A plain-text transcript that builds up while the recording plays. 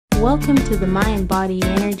Welcome to the Mind Body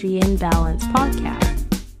Energy Imbalance podcast.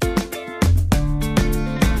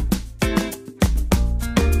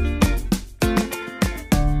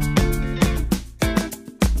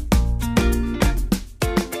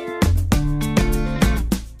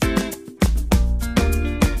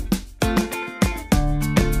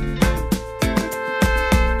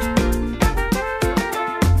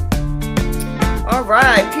 All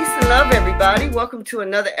right, peace and love, everybody. Welcome to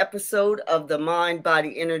another episode of the Mind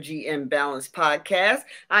Body Energy Imbalance podcast.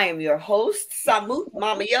 I am your host, Samut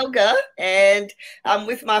Mama Yoga, and I'm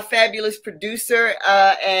with my fabulous producer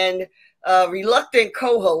and reluctant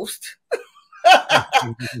co-host,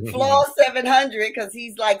 Flaw 700, because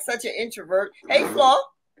he's like such an introvert. Hey, Flaw.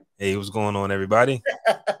 Hey, what's going on, everybody?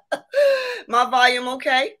 My volume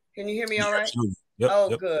okay? Can you hear me all right? Absolutely.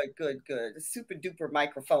 Yep. Good. A super duper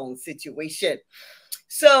microphone situation.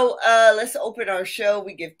 So let's open our show.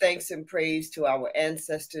 We give thanks and praise to our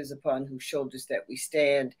ancestors upon whose shoulders that we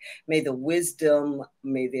stand. May the wisdom,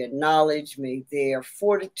 may their knowledge, may their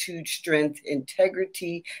fortitude, strength,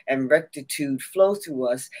 integrity, and rectitude flow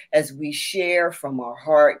through us as we share from our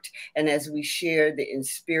heart and as we share the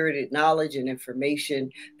inspirited knowledge and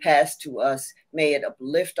information passed to us. May it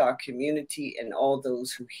uplift our community and all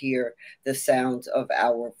those who hear the sounds of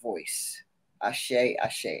our voice. Ashe,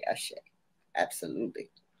 ashe, ashe. Absolutely.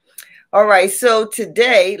 All right. So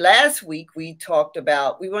last week, we talked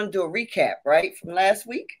about, we want to do a recap, right? From last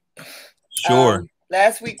week. Sure.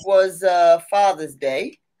 Last week was Father's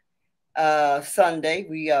Day. Sunday,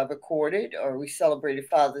 we recorded or we celebrated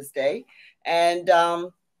Father's Day. And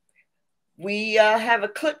we have a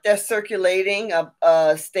clip that's circulating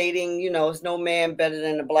stating, it's no man better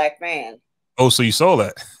than a black man. Oh, so you saw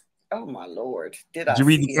that? Oh, my Lord. Did you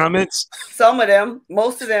read the comments? Some of them.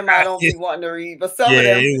 Most of them I don't be wanting to read, but some of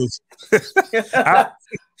them. It was,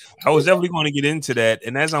 I was definitely going to get into that.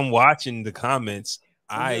 And as I'm watching the comments,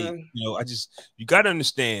 you got to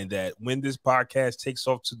understand that when this podcast takes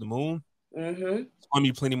off to the moon, there's going to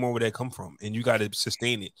be plenty more where that come from. And you got to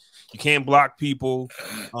sustain it. You can't block people.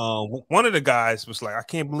 One of the guys was like, I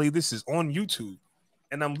can't believe this is on YouTube.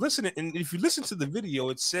 And I'm listening, and if you listen to the video,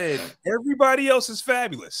 it said everybody else is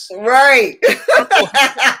fabulous. Right.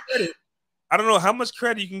 I don't know how much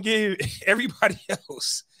credit you can give everybody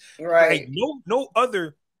else. Right. Like no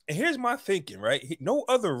other. And here's my thinking, right? No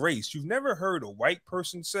other race. You've never heard a white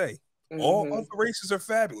person say all other races are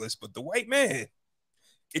fabulous, but the white man,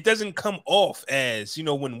 it doesn't come off as,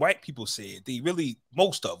 when white people say it. They really,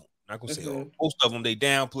 most of them, not gonna say all, most of them, they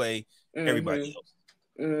downplay everybody else.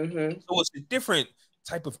 So it's a different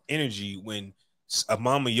type of energy when a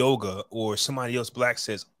Mama Yoga or somebody else black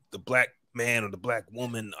says the black man or the black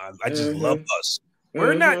woman, I just love us.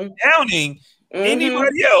 We're not downing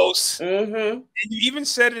anybody else. And you even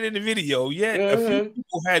said it in the video, yet a few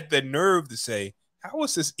people had the nerve to say, how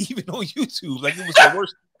is this even on YouTube? Like it was the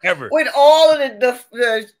worst ever. With all of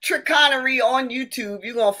the trickery on YouTube,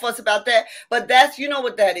 you're going to fuss about that. But that's,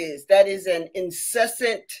 what that is. That is an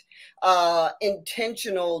incessant,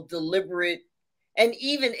 intentional, deliberate, and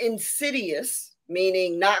even insidious,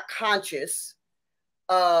 meaning not conscious,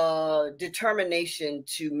 determination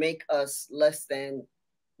to make us less than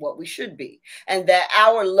what we should be. And that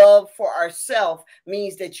our love for ourselves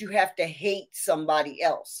means that you have to hate somebody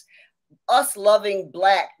else. Us loving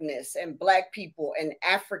blackness and black people and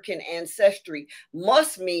African ancestry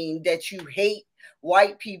must mean that you hate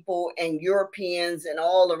white people and Europeans and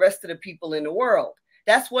all the rest of the people in the world.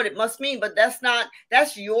 That's what it must mean, but that's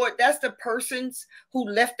the persons who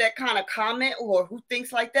left that kind of comment or who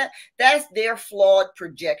thinks like that. That's their flawed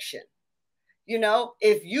projection.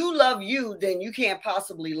 If you love you, then you can't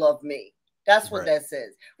possibly love me. That's what that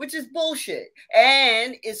says, which is bullshit.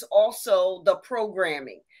 And it's also the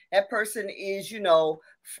programming. That person is,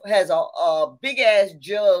 has a big ass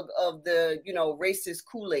jug of the, racist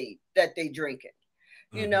Kool-Aid that they drinking,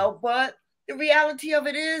 but the reality of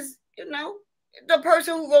it is, the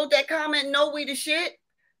person who wrote that comment know we the shit.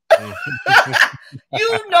 The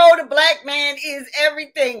black man is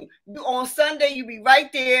everything. On Sunday, you be right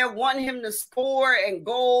there wanting him to score and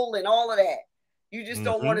goal and all of that. You just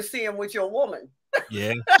don't want to see him with your woman.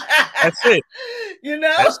 Yeah, that's it.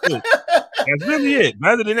 That's it. That's really it.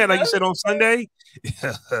 Rather than that, like you said on Sunday,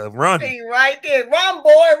 run. Be right there. Run,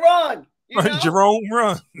 boy, run. Run, Jerome,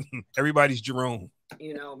 run. Everybody's Jerome.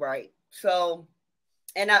 Right. So,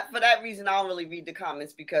 and for that reason, I don't really read the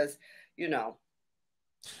comments because,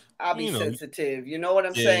 I'll be sensitive. You know what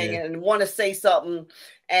I'm saying? And want to say something.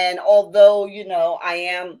 And although, I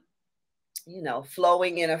am,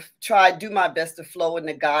 flowing in do my best to flow in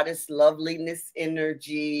the goddess loveliness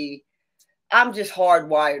energy. I'm just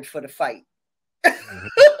hardwired for the fight.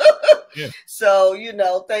 Yeah. So, you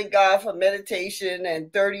know, thank God for meditation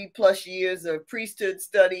and 30 plus years of priesthood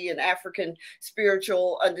study and African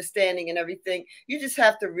spiritual understanding and everything. You just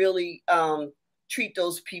have to really treat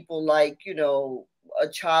those people like, you know, a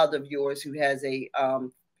child of yours who has a,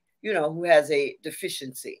 you know, who has a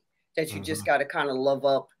deficiency that you just got to kind of love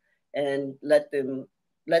up and let them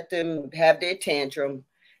have their tantrum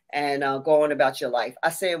and go on about your life. I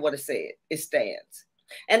said what I said. It stands.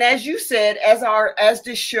 And as you said, as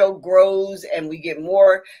this show grows and we get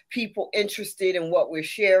more people interested in what we're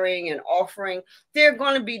sharing and offering, there are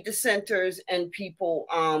going to be dissenters and people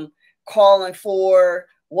calling for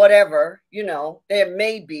whatever, you know. There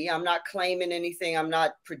may be. I'm not claiming anything. I'm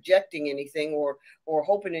not projecting anything or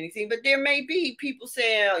hoping anything, but there may be people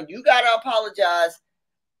saying, oh, you got to apologize.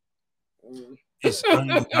 It's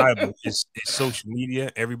undeniable. It's social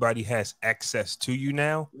media. Everybody has access to you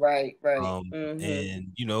now. Right.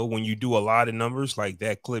 And you know, when you do a lot of numbers like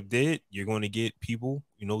that clip did, you're going to get people,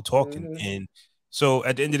 you know, talking. And so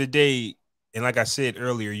at the end of the day, and like I said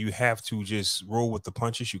earlier, you have to just roll with the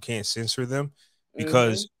punches. You can't censor them,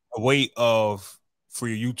 because a way for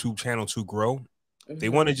your YouTube channel to grow, they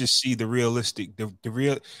want to just see the realistic, the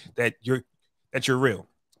real that you're real.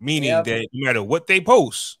 Meaning that no matter what they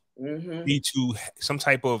post, be to some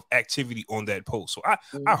type of activity on that post. So I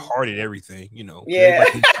hearted everything, you know. Yeah.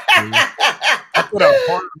 I put a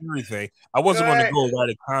heart on everything. I wasn't going to go write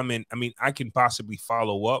a comment. I mean, I can possibly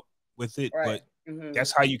follow up with it, but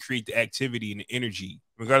that's how you create the activity and the energy,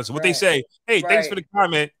 regardless of what they say. Hey, thanks for the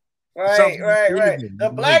comment. Right. The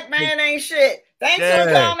black man ain't shit. Thanks for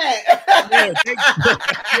the comment.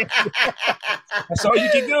 That's all you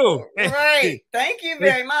can do. Right. Thank you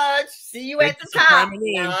very much. See you at the top.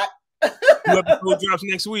 New episode drops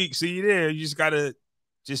next week. See you there. You just gotta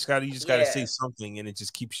say something, and it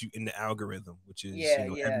just keeps you in the algorithm, which is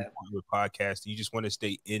every point with podcasting. You just want to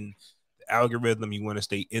stay in the algorithm. You want to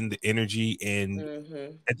stay in the energy, and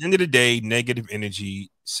at the end of the day, negative energy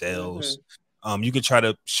sells. You can try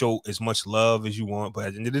to show as much love as you want, but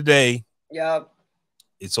at the end of the day,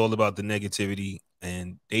 it's all about the negativity.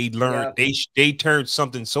 And they learned they turned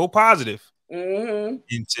something so positive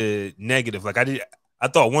into negative. Like I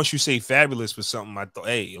thought once you say fabulous for something, I thought,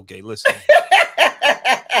 hey, okay, listen.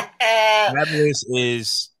 Fabulous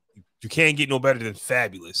is, you can't get no better than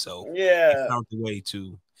fabulous. So it's not the way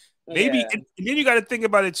to maybe. And then you got to think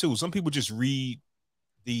about it too. Some people just read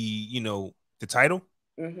the title.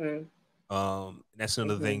 That's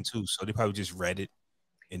another thing too. So they probably just read it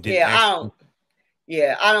and didn't. I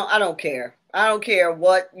don't care. I don't care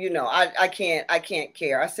what, I can't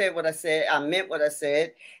care. I said what I said. I meant what I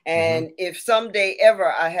said. And if someday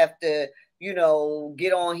ever I have to,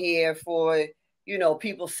 get on here for,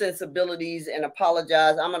 people's sensibilities and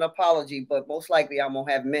apologize, I'm an apology, but most likely I'm going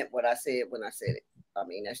to have meant what I said when I said it. I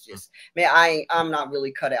mean, that's just, man, I'm not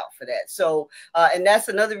really cut out for that. So, and that's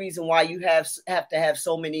another reason why you have to have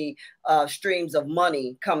so many streams of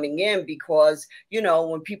money coming in, because,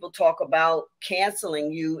 when people talk about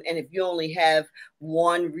canceling you, and if you only have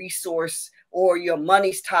one resource or your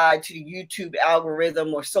money's tied to the YouTube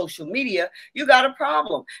algorithm or social media, you got a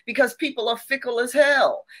problem, because people are fickle as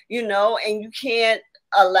hell, and you can't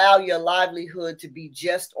allow your livelihood to be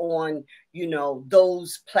just on,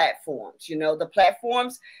 those platforms. The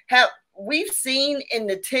platforms we've seen in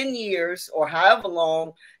the 10 years or however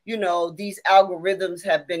long, these algorithms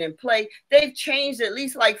have been in play. They've changed at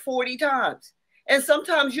least like 40 times. And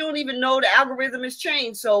sometimes you don't even know the algorithm has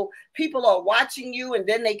changed. So people are watching you and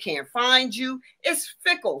then they can't find you. It's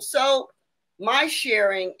fickle. So my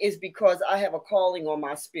sharing is because I have a calling on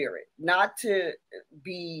my spirit, not to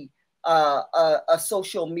be a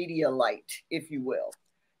social media light, if you will,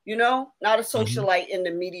 not a socialite in the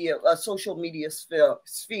media, a social media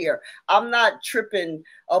sphere. I'm not tripping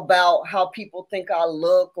about how people think I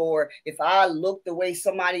look, or if I look the way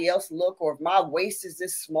somebody else look, or if my waist is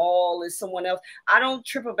as small as someone else. I don't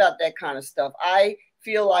trip about that kind of stuff. I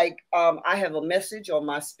feel like I have a message on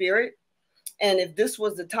my spirit. And if this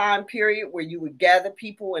was the time period where you would gather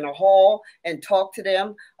people in a hall and talk to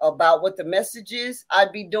them about what the message is,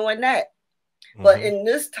 I'd be doing that. But in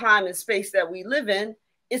this time and space that we live in,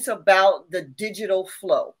 it's about the digital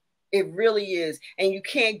flow. It really is. And you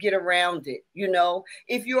can't get around it.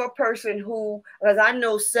 If you're a person who, because I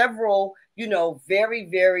know several, very,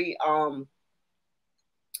 very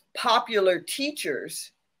popular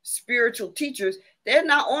teachers, spiritual teachers, they're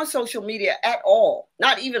not on social media at all,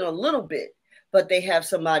 not even a little bit. But they have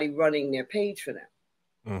somebody running their page for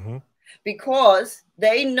them because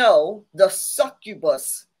they know the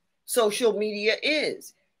succubus social media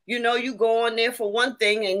is. You go on there for one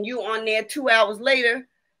thing and you on there 2 hours later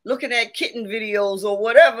looking at kitten videos or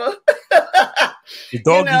whatever The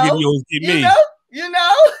dog videos get me. You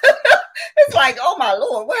know, it's like, oh my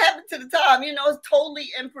Lord, what happened to the time? You know, it's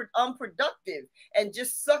totally unproductive and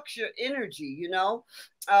just sucks your energy, you know?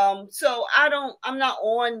 So I'm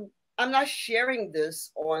not sharing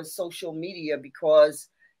this on social media because,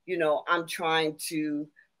 you know, I'm trying to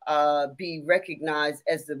be recognized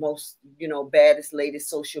as the most, you know, baddest, latest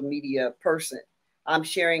social media person. I'm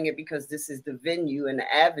sharing it because this is the venue and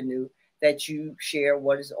the avenue that you share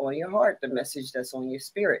what is on your heart, the message that's on your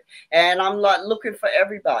spirit. And I'm not looking for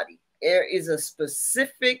everybody. There is a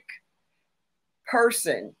specific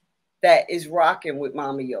person that is rocking with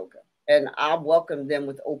Mama Yoga, and I welcome them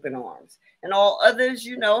with open arms. And all others,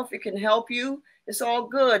 you know, if it can help you, it's all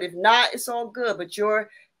good. If not, it's all good. But your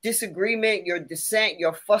disagreement, your dissent,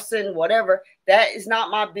 your fussing, whatever, that is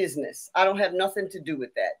not my business. I don't have nothing to do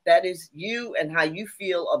with that. That is you and how you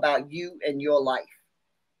feel about you and your life.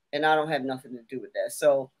 And I don't have nothing to do with that.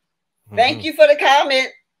 So thank you for the comment.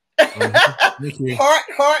 Thank you. Heart.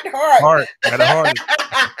 Got a heart.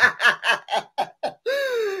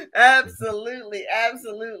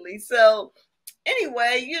 Absolutely. So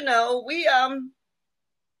anyway, you know, we have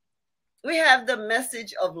the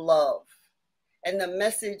message of love and the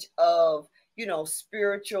message of, you know,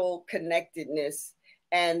 spiritual connectedness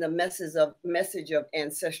and the message of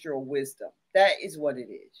ancestral wisdom. That is what it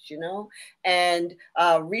is, you know. And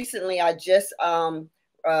recently I just got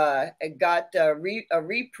a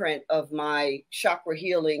reprint of my chakra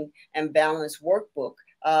healing and balance workbook.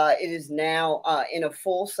 It is now in a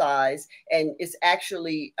full size, and it's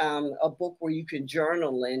actually a book where you can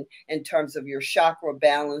journal in terms of your chakra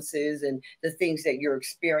balances and the things that you're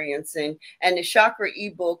experiencing. And the chakra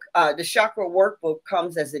ebook, the chakra workbook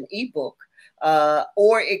comes as an ebook,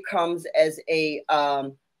 or it comes as a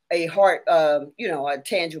heart, you know, a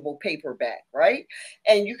tangible paperback, right?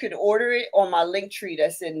 And you can order it on my link tree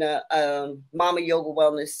that's in the Mama Yoga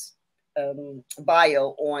Wellness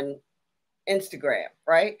bio on Instagram,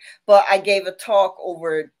 right? But I gave a talk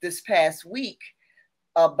over this past week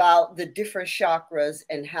about the different chakras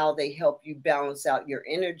and how they help you balance out your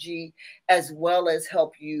energy, as well as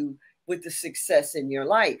help you with the success in your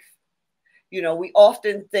life. You know, we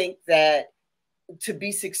often think that to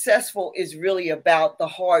be successful is really about the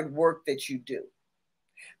hard work that you do.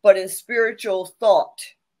 But in spiritual thought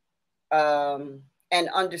and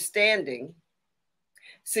understanding,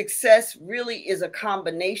 success really is a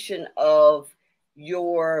combination of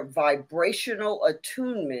your vibrational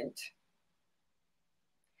attunement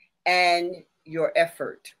and your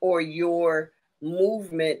effort, or your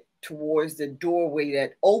movement towards the doorway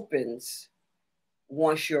that opens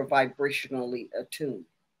once you're vibrationally attuned.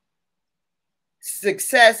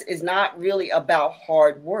 Success is not really about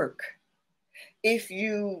hard work. If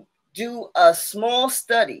you do a small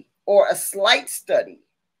study or a slight study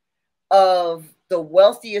of the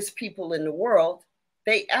wealthiest people in the world,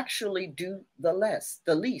 they actually do the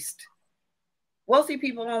least. Wealthy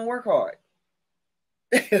people don't work hard.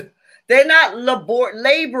 They're not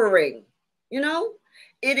laboring, you know?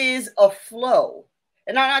 It is a flow.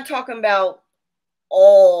 And I'm not talking about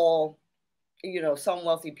all, you know, some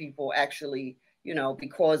wealthy people actually, you know,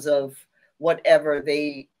 because of whatever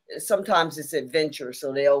sometimes it's adventure.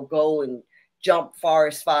 So they'll go and jump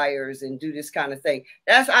forest fires and do this kind of thing.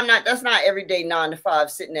 That's not everyday 9 to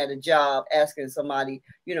 5 sitting at a job asking somebody,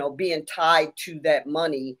 you know, being tied to that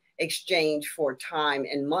money exchange for time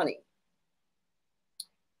and money.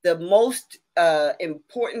 The most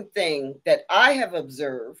important thing that I have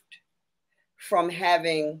observed from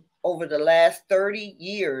having over the last 30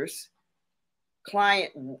 years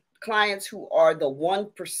clients who are the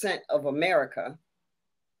 1% of America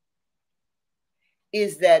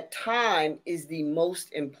is that time is the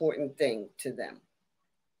most important thing to them.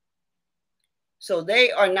 So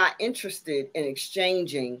they are not interested in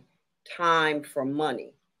exchanging time for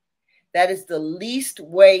money. That is the least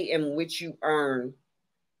way in which you earn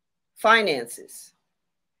finances.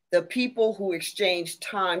 The people who exchange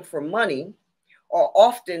time for money are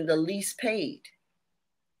often the least paid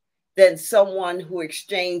than someone who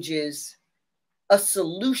exchanges a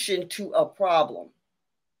solution to a problem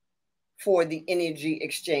for the energy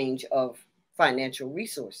exchange of financial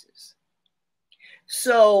resources.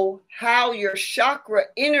 So how your chakra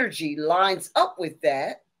energy lines up with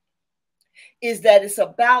that is that it's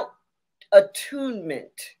about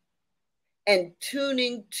attunement and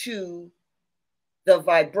tuning to the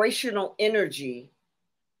vibrational energy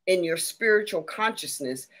in your spiritual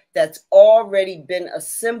consciousness that's already been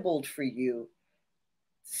assembled for you,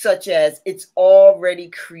 such as it's already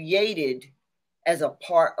created as a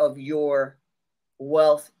part of your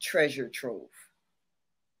wealth treasure trove.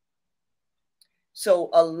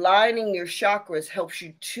 So aligning your chakras helps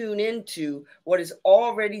you tune into what is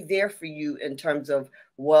already there for you in terms of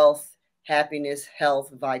wealth, happiness,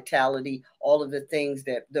 health, vitality, all of the things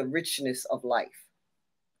that the richness of life.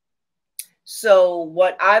 So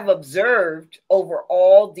what I've observed over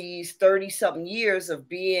all these 30-something years of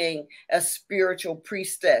being a spiritual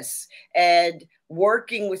priestess and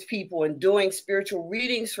working with people and doing spiritual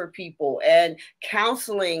readings for people and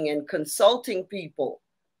counseling and consulting people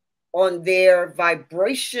on their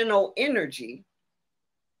vibrational energy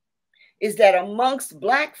is that amongst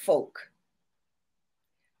Black folk,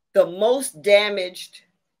 the most damaged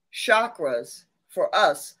chakras for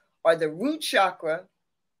us are the root chakra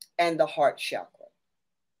and the heart chakra.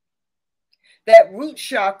 That root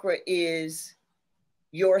chakra is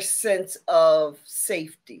your sense of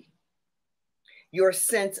safety, your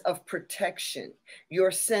sense of protection,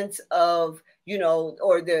 your sense of,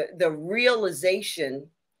 or the realization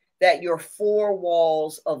that your four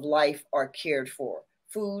walls of life are cared for: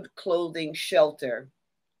 food, clothing, shelter,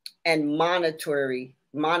 and monetary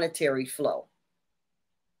flow.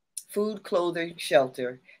 Food, clothing,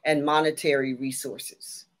 shelter, and monetary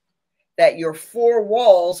resources. That your four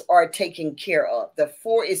walls are taken care of, the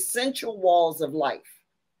four essential walls of life.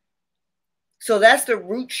 So that's the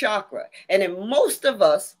root chakra. And in most of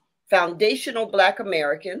us, foundational Black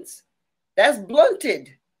Americans, that's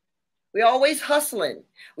blunted. We always hustling.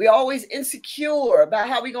 We always insecure about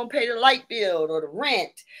how we gonna pay the light bill or the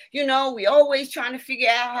rent. We always trying to figure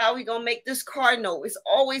out how we gonna make this car note. It's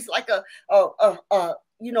always like an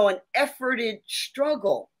efforted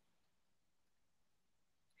struggle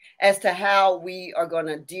as to how we are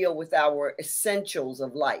gonna deal with our essentials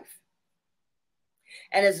of life.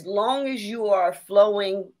 And as long as you are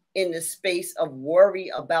flowing in the space of worry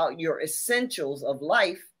about your essentials of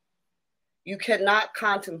life, you cannot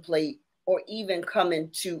contemplate or even come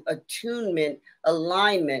into attunement,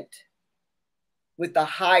 alignment with the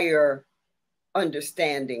higher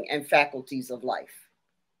understanding and faculties of life.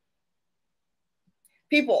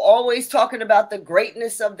 People always talking about the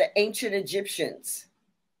greatness of the ancient Egyptians.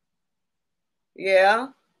 Yeah.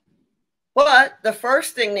 But the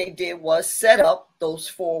first thing they did was set up those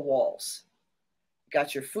four walls. You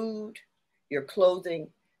got your food, your clothing,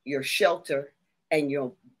 your shelter, and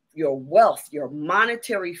your wealth, your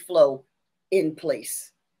monetary flow in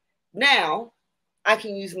place. Now, I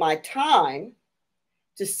can use my time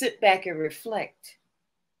to sit back and reflect.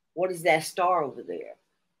 What is that star over there?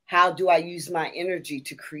 How do I use my energy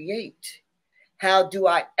to create? How do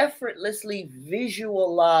I effortlessly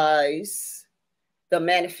visualize the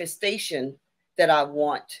manifestation that I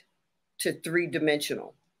want to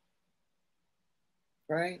three-dimensional?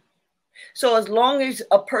 Right? So as long as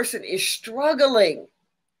a person is struggling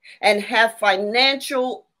and have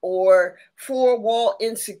financial or four-wall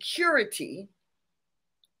insecurity,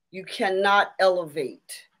 you cannot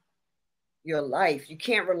elevate your life. You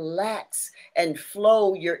can't relax and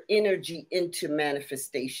flow your energy into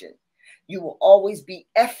manifestation. You will always be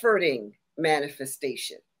efforting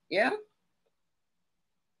manifestation. Yeah?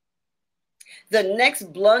 The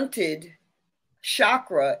next blunted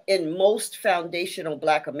chakra in most foundational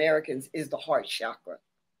Black Americans is the heart chakra.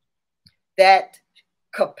 That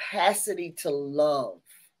capacity to love,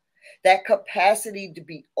 that capacity to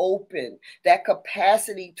be open, that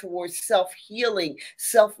capacity towards self-healing,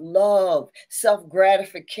 self-love,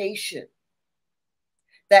 self-gratification,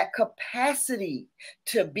 that capacity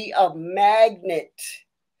to be a magnet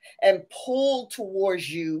and pull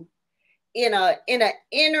towards you in an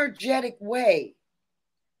energetic way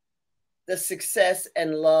the success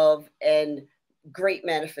and love and great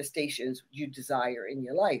manifestations you desire in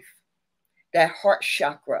your life. That heart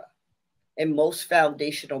chakra in most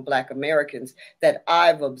foundational Black Americans that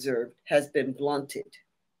I've observed has been blunted.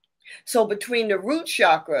 So between the root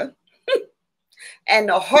chakra and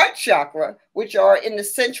the heart chakra, which are in the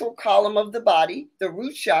central column of the body, the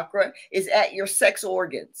root chakra is at your sex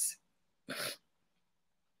organs.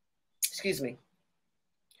 Excuse me.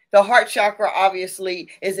 The heart chakra obviously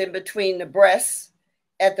is in between the breasts,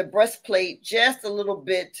 at the breastplate, just a little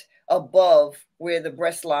bit above where the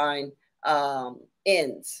breast line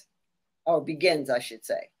ends, or begins, I should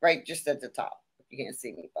say, right? Just at the top. You can't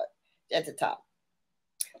see me, but at the top.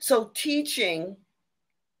 So teaching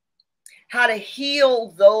how to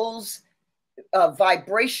heal those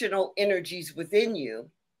vibrational energies within you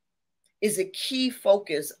is a key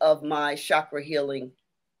focus of my chakra healing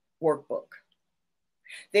workbook.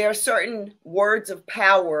 There are certain words of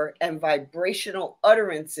power and vibrational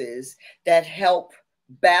utterances that help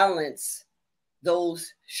balance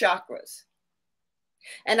those chakras.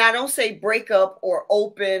 And I don't say break up or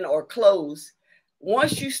open or close.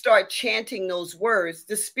 once you start chanting those words,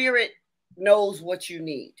 the spirit knows what you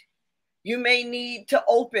need. You may need to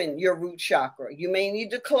open your root chakra. You may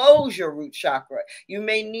need to close your root chakra. You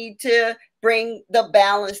may need to bring the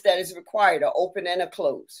balance that is required, a open and a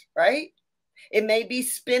close, right? It may be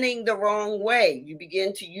spinning the wrong way. You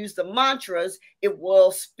begin to use the mantras, it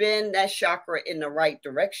will spin that chakra in the right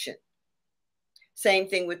direction. Same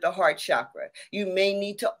thing with the heart chakra. You may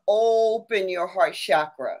need to open your heart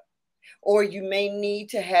chakra, or you may need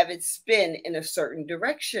to have it spin in a certain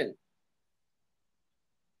direction.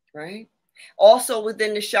 Right? Also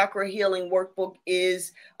within the chakra healing workbook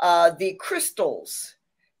is the crystals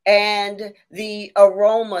and the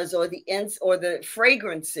aromas or the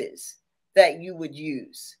fragrances that you would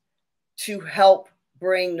use to help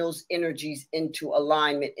bring those energies into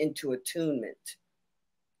alignment, into attunement.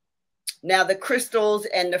 Now, the crystals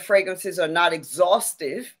and the fragrances are not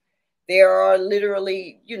exhaustive. There are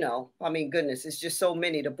literally, I mean, goodness, it's just so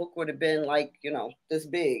many. The book would have been like, this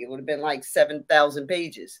big. It would have been like 7,000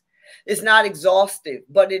 pages. It's not exhaustive,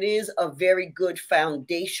 but it is a very good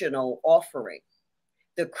foundational offering.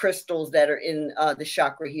 The crystals that are in the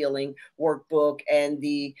chakra healing workbook and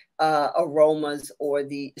the aromas or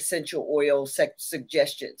the essential oil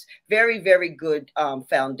suggestions. Very, very good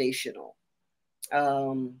foundational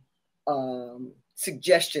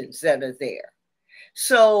suggestions that are there.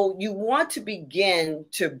 So you want to begin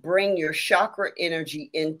to bring your chakra energy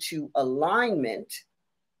into alignment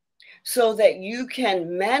so that you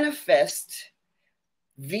can manifest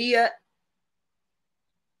via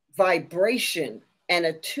vibration and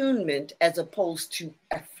attunement as opposed to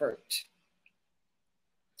effort.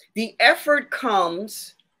 The effort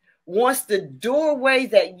comes once the doorway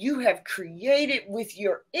that you have created with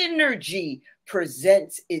your energy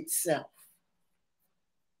presents itself.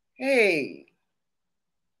 Hey,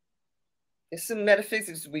 there's some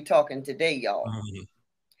metaphysics we're talking today, y'all. Mm-hmm.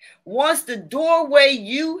 Once the doorway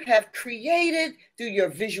you have created through your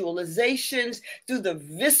visualizations, through the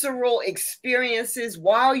visceral experiences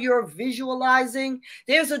while you're visualizing,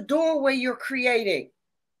 there's a doorway you're creating.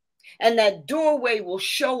 And that doorway will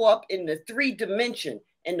show up in the 3 dimension,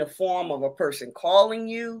 in the form of a person calling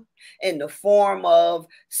you, in the form of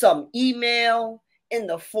some email, in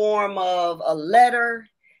the form of a letter,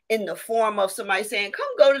 in the form of somebody saying,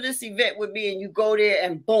 come go to this event with me, and you go there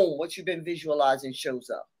and boom, what you've been visualizing shows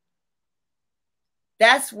up.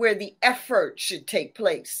 That's where the effort should take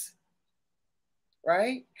place,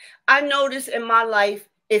 right? I notice in my life,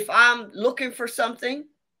 if I'm looking for something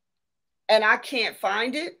and I can't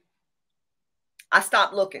find it, I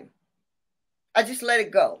stop looking. I just let it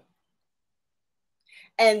go.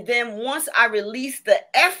 And then once I release the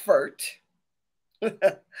effort,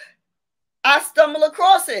 I stumble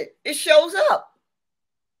across it. It shows up.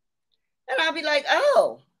 And I'll be like,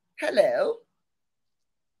 oh, hello.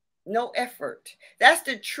 No effort. That's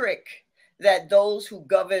the trick that those who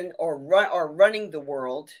govern or are running the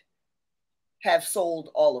world have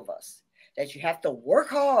sold all of us. That you have to work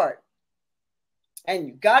hard. And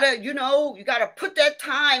you gotta, you gotta put that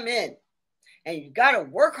time in. And you gotta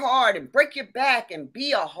work hard and break your back and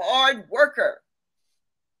be a hard worker.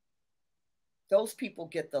 Those people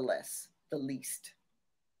get the least.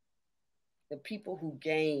 The people who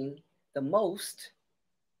gain the most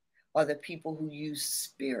are the people who use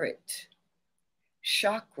spirit,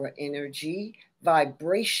 chakra energy,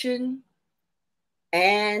 vibration,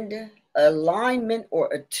 and alignment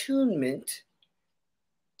or attunement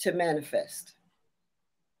to manifest.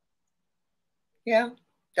 Yeah,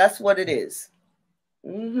 that's what it is.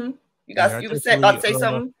 Mm-hmm. You guys, you were about to say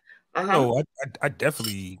something? No, I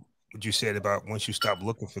definitely, what you said about once you stop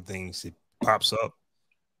looking for things, it pops up.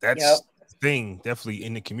 That's the thing, definitely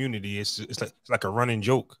in the community. It's like a running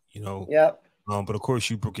joke, Yep. But of course,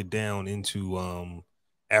 you broke it down into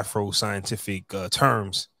Afro scientific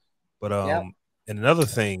terms. But and another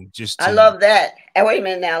thing, I love that. And wait a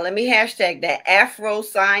minute now, let me hashtag that Afro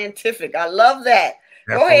scientific. I love that.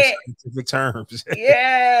 Go ahead. Scientific terms.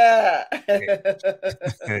 Yeah.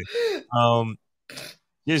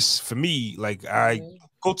 Just for me, like I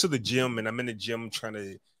go to the gym and I'm in the gym trying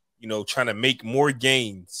to make more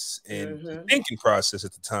gains. And the thinking process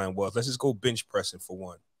at the time was, let's just go bench pressing for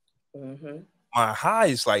one. My high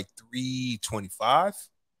is like 325.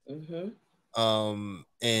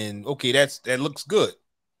 And okay, that looks good.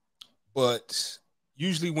 But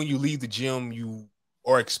usually when you leave the gym, you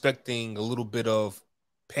are expecting a little bit of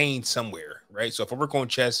pain somewhere, right? So if I work on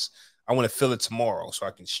chest, I want to feel it tomorrow so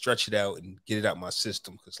I can stretch it out and get it out my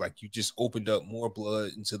system. Because like you just opened up more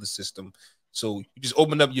blood into the system. So you just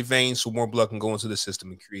opened up your veins so more blood can go into the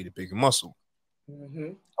system and create a bigger muscle.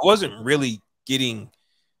 I wasn't really getting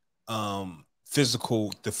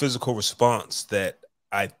the physical response that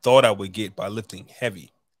I thought I would get by lifting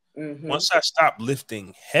heavy. Once I stopped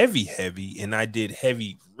lifting heavy, and I did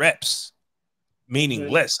heavy reps, meaning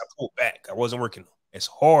less, I pulled back. I wasn't working as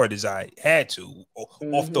hard as I had to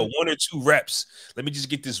off the 1 or 2 reps. Let me just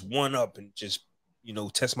get this one up and just,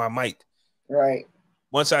 test my might. Right.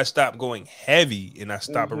 Once I stopped going heavy and I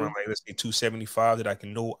stopped around, like, let's say 275, that I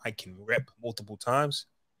can rep multiple times,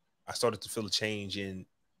 I started to feel a change in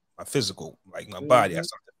my physical, like my body. I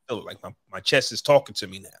started to feel it, like my chest is talking to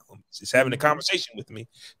me now. It's having a conversation with me,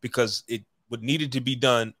 because what needed to be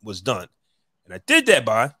done was done. And I did that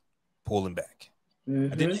by pulling back.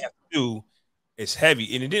 I didn't have to do as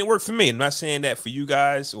heavy, and it didn't work for me. I'm not saying that for you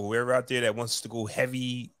guys or whoever out there that wants to go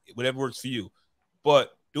heavy, whatever works for you,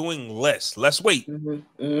 but doing less weight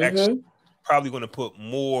actually probably going to put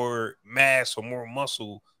more mass or more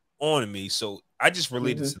muscle on me. So I just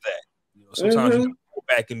related to that. Sometimes you go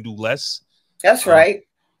back and do less. That's right.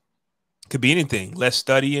 Could be anything. Less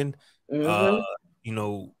studying. I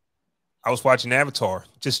was watching Avatar.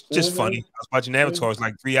 Just funny. I was watching Avatar. It's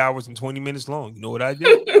like 3 hours and 20 minutes long. You know what I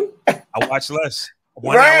did? I watched less.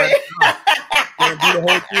 1 hour at a time. Can't do the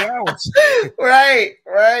whole 3 hours. Right.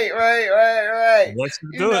 Let's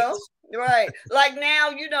do it. Right. Like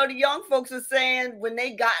now, the young folks are saying when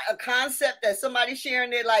they got a concept that somebody's sharing,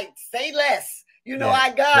 they're like, say less.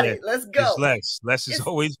 I got it. Let's go. Just less. Less is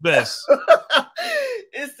always best.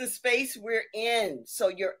 It's the space we're in. So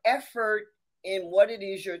your effort in what it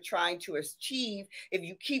is you're trying to achieve, if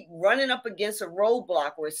you keep running up against a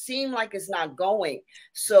roadblock or it seems like it's not going,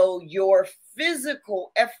 so your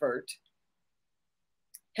physical effort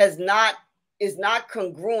is not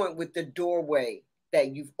congruent with the doorway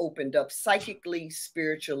that you've opened up psychically,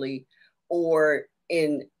 spiritually, or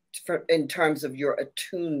in terms of your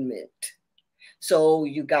attunement. So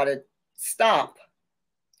you got to stop,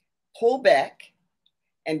 pull back,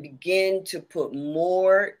 and begin to put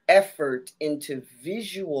more effort into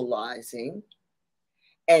visualizing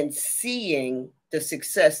and seeing the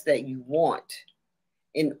success that you want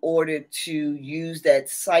in order to use that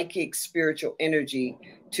psychic spiritual energy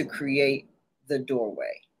to create the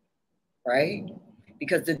doorway, right?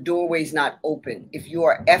 Because the doorway is not open. If you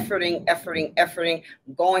are efforting,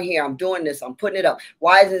 I'm going here, I'm doing this, I'm putting it up.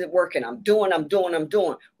 Why isn't it working? I'm doing.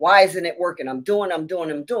 Why isn't it working? I'm doing.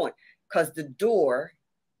 Because the door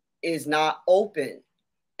is not open.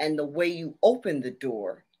 And the way you open the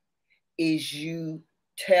door is you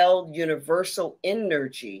tell universal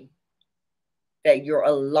energy that you're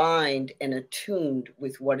aligned and attuned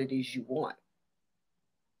with what it is you want.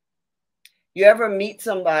 You ever meet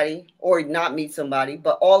somebody, or not meet somebody,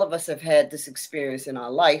 but all of us have had this experience in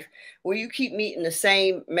our life where you keep meeting the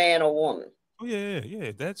same man or woman. Oh, yeah.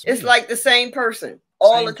 It's me. Like the same person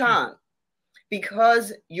all the time,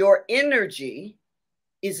 because your energy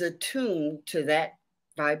is attuned to that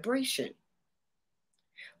vibration.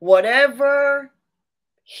 Whatever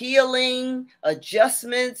healing,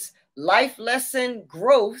 adjustments, life lesson,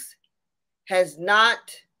 growth has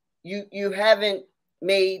not, you haven't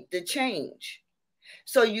made the change.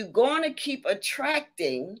 So you're going to keep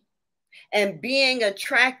attracting and being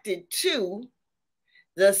attracted to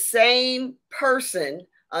the same person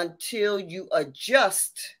until you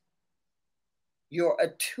adjust your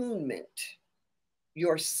attunement,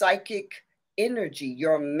 your psychic energy,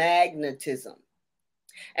 your magnetism.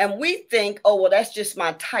 And we think, oh, well, that's just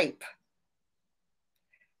my type.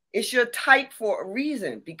 It's your type for a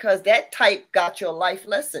reason, because that type got your life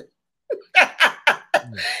lesson.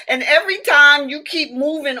 And every time you keep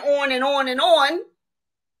moving on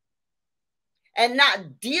and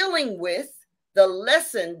not dealing with the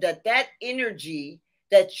lesson that energy,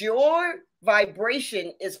 that your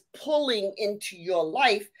vibration is pulling into your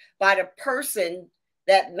life by the person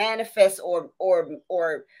that manifests or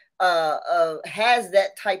has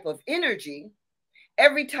that type of energy,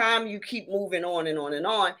 every time you keep moving on,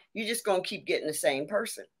 you're just going to keep getting the same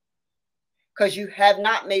person, because you have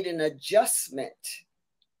not made an adjustment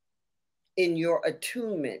in your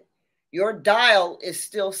attunement. Your dial is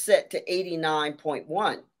still set to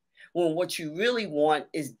 89.1, when what you really want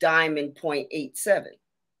is diamond 0.87.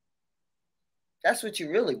 That's what you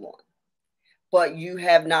really want. But you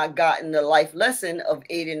have not gotten the life lesson of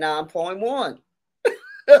 89.1.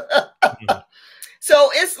 So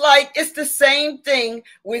it's the same thing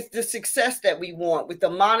with the success that we want, with the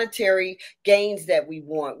monetary gains that we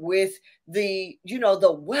want, with the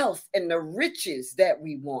wealth and the riches that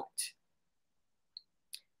we want.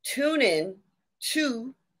 Tune in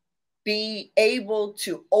to be able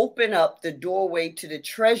to open up the doorway to the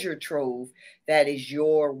treasure trove that is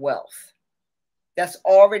your wealth. That's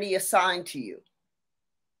already assigned to you,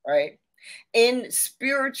 right? In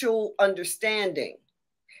spiritual understanding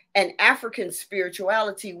and African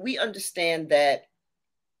spirituality, we understand that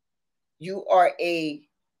you are a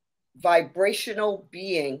vibrational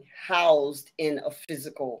being housed in a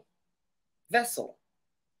physical vessel,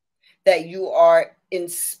 that you are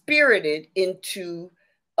inspirited into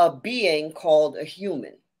a being called a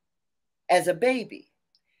human as a baby.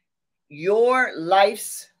 Your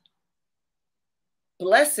life's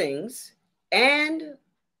blessings and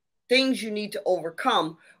things you need to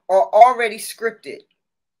overcome are already scripted.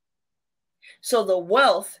 So the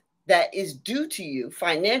wealth that is due to you,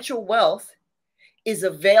 financial wealth, is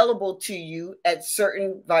available to you at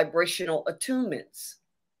certain vibrational attunements,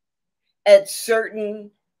 at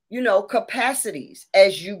certain, capacities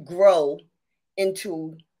as you grow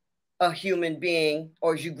into a human being,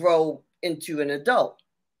 or as you grow into an adult,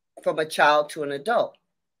 from a child to an adult.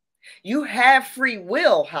 You have free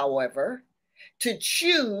will, however, to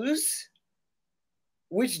choose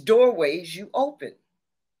which doorways you open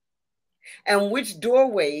and which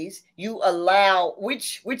doorways you allow,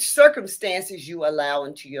 which circumstances you allow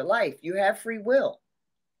into your life. You have free will.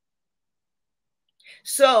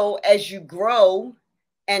 So as you grow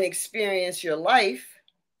and experience your life,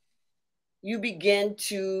 you begin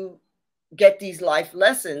to get these life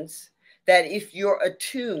lessons that if you're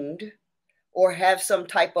attuned or have some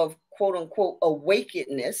type of quote unquote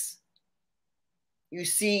awakenedness, you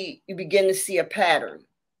begin to see a pattern.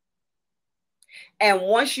 And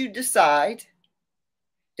once you decide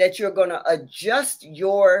that you're going to adjust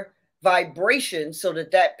your vibration so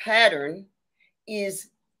that that pattern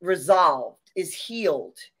is resolved, is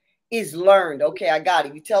healed, is learned. Okay, I got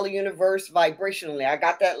it. You tell the universe vibrationally, I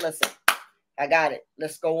got that lesson. I got it.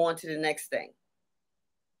 Let's go on to the next thing.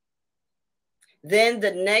 Then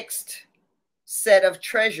the next set of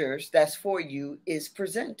treasures that's for you is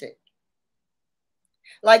presented.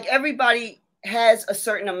 Like everybody has a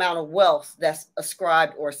certain amount of wealth that's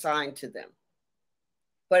ascribed or assigned to them.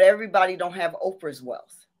 But everybody don't have Oprah's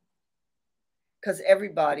wealth, because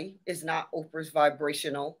everybody is not Oprah's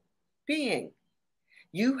vibrational being.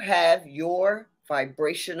 You have your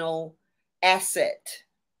vibrational asset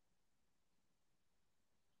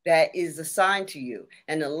that is assigned to you.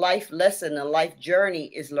 And the life lesson, the life journey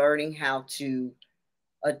is learning how to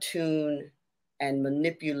attune and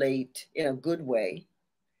manipulate in a good way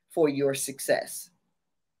for your success.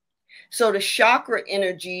 So the chakra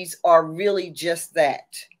energies are really just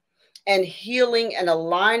that. And healing and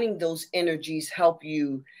aligning those energies help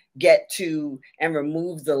you get to and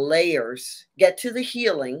remove the layers, get to the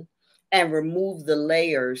healing and remove the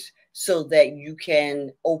layers so that you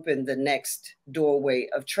can open the next doorway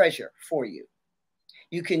of treasure for you.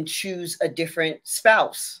 You can choose a different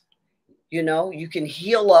spouse. You can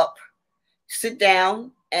heal up, sit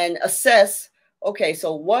down and assess, okay,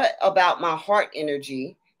 so what about my heart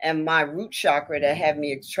energy and my root chakra that have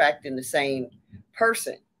me attracting the same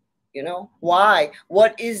person? Why?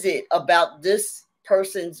 What is it about this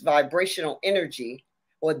person's vibrational energy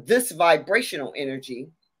or this vibrational energy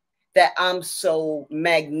that I'm so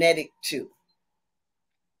magnetic to?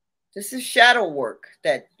 This is shadow work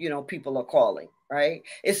that, people are calling, right?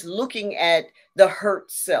 It's looking at the hurt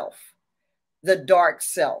self, the dark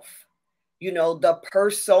self, the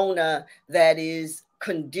persona that is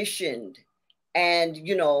conditioned and,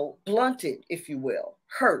 blunted, if you will,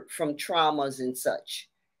 hurt from traumas and such.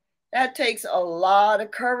 That takes a lot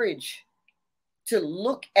of courage to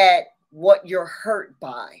look at what you're hurt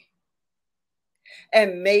by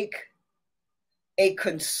and make a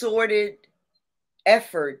concerted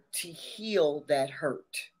effort to heal that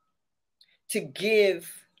hurt. To give,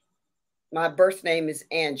 my birth name is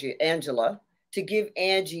Angela, to give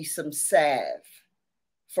Angie some salve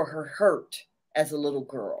for her hurt as a little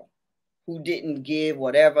girl who didn't give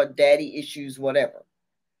whatever, daddy issues, whatever.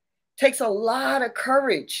 Takes a lot of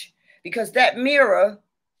courage, because that mirror,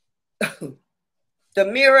 the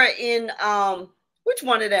mirror in, which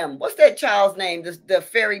one of them? What's that child's name? The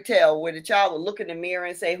fairy tale where the child would look in the mirror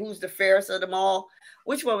and say, who's the fairest of them all?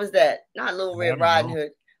 Which one was that? Not Little Red Riding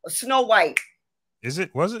Hood. Snow White. Is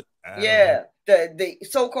it? Was it? Yeah. The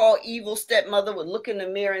so-called evil stepmother would look in the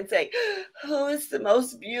mirror and say, who is the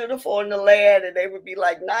most beautiful in the land? And they would be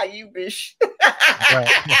like, not you, bitch.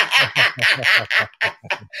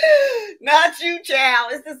 Not you,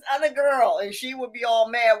 child. It's this other girl. And she would be all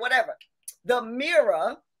mad, whatever. The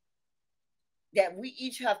mirror that we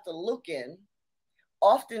each have to look in,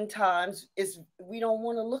 oftentimes we don't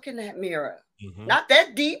want to look in that mirror. Mm-hmm. Not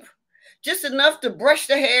that deep. Just enough to brush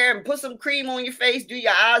the hair and put some cream on your face, do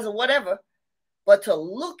your eyes or whatever. But to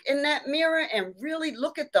look in that mirror and really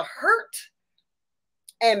look at the hurt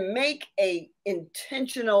and make a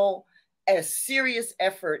intentional a serious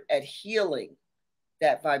effort at healing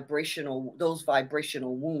those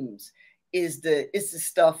vibrational wounds is the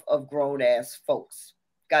stuff of grown ass folks.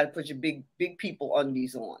 Got to put your big people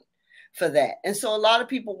undies on for that. And so a lot of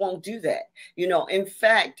people won't do that. In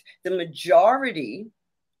fact, the majority,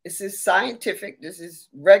 this is scientific, this is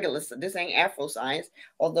regular, so this ain't Afro science,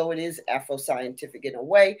 although it is Afro scientific in a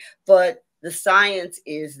way, but the science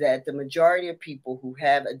is that the majority of people who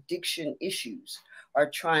have addiction issues are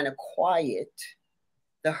trying to quiet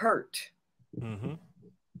the hurt. Mm-hmm.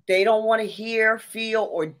 They don't want to hear, feel,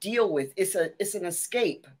 or deal with. It's an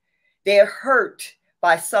escape. They're hurt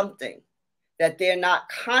by something that they're not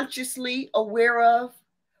consciously aware of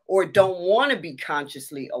or don't want to be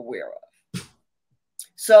consciously aware of.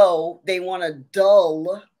 So they want to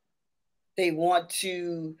dull. They want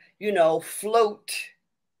to, float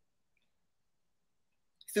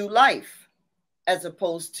through life as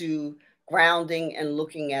opposed to grounding and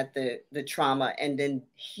looking at the trauma and then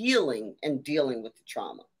healing and dealing with the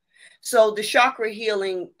trauma. So the chakra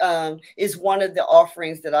healing is one of the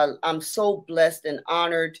offerings that I'm so blessed and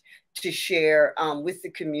honored to share with the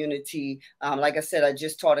community. Like I said, I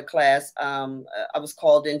just taught a class. I was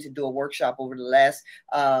called in to do a workshop over the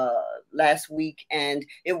last week, and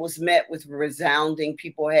it was met with resounding.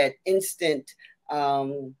 People had instant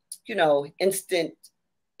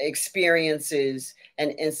experiences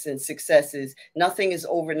and instant successes. Nothing is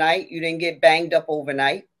overnight. You didn't get banged up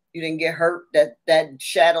overnight. You didn't get hurt. That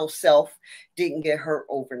shadow self didn't get hurt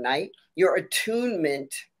overnight. Your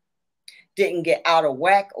attunement didn't get out of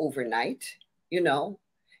whack overnight,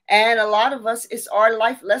 And a lot of us, it's our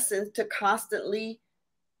life lesson to constantly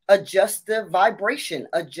adjust the vibration,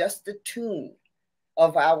 adjust the tune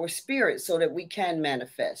of our spirit so that we can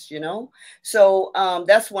manifest, So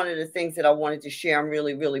that's one of the things that I wanted to share. I'm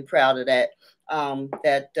really, really proud of that,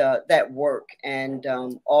 that work. And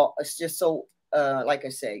it's just so, like I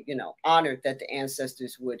say, honored that the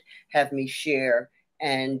ancestors would have me share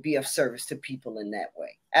and be of service to people in that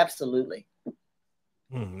way. Absolutely.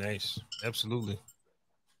 Nice. Absolutely.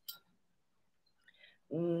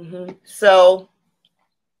 Mm-hmm. So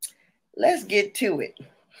let's get to it.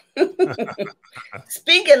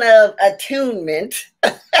 Speaking of attunement,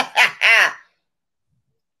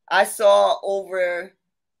 I saw over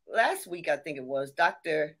last week, I think it was,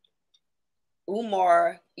 Dr.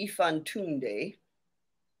 Umar Ifantunde.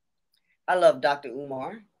 I love Dr.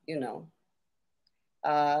 Umar,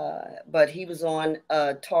 but he was on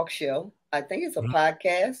a talk show. I think it's a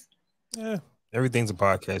podcast. Yeah, everything's a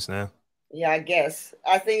podcast now. Yeah, I guess.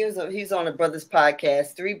 I think he's on a brothers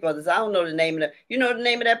podcast, Three Brothers. I don't know the name of that. You know the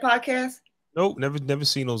name of that podcast? Nope, never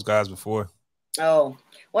seen those guys before. Oh,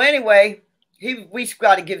 well, anyway, we've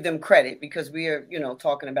got to give them credit because we are,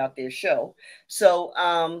 talking about their show.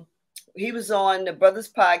 So he was on the brothers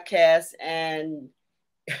podcast, and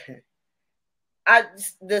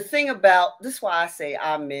the thing about this is why I say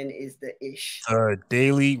our men is the ish.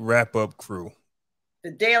 Daily wrap-up crew.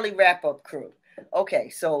 The daily wrap-up crew. Okay,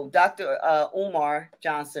 so Dr. Umar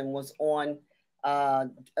Johnson was on,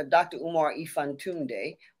 Dr. Umar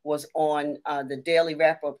Ifantunde was on the Daily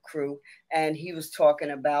Wrap-Up crew, and he was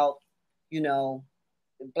talking about,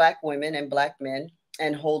 Black women and Black men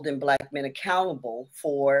and holding Black men accountable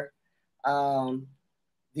for the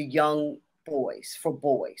young boys,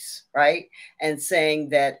 right? And saying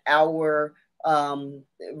that our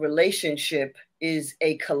relationship is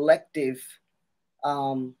a collective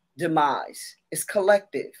demise. It's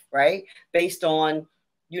collective, right? Based on,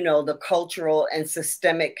 the cultural and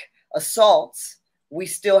systemic assaults, we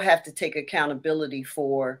still have to take accountability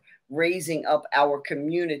for raising up our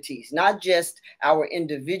communities, not just our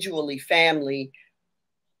individual family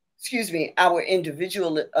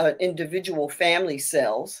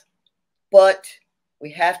cells, but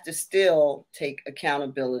we have to still take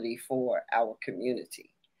accountability for our community.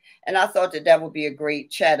 And I thought that would be a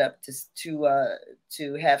great chat up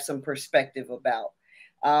to have some perspective about.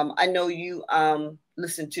 I know you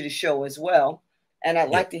listen to the show as well, and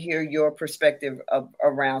I'd like to hear your perspective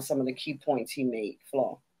around some of the key points he made,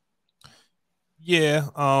 Flo. Yeah,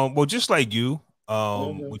 well, just like you,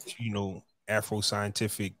 with Afro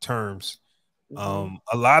scientific terms, a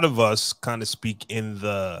lot of us kind of speak in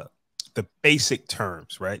the basic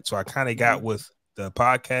terms, right? So I kind of got what the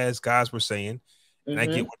podcast guys were saying. And I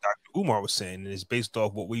get what Dr. Umar was saying, and it's based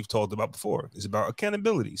off what we've talked about before. It's about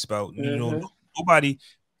accountability. It's about, nobody,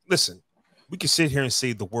 listen, we can sit here and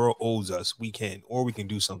say the world owes us. We can, or we can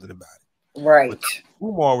do something about it. Right. What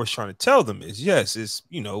Umar was trying to tell them is, yes, it's,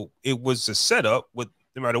 it was a setup with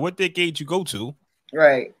no matter what decade you go to.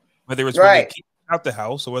 Right. Whether it's when they came out the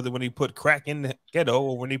house, or whether when they put crack in the ghetto,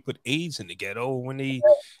 or when they put AIDS in the ghetto, or when they,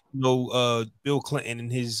 Bill Clinton in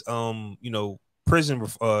his, prison,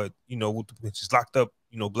 which is locked up,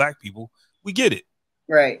 black people. We get it.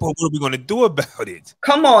 Right. But what are we going to do about it?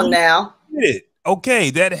 Come on now. It. Okay,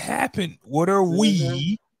 that happened. What are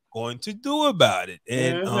we going to do about it?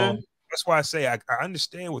 And that's why I say I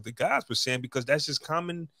understand what the guys were saying, because that's just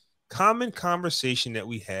common conversation that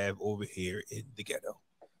we have over here in the ghetto.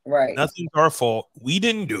 Right. Nothing's our fault. We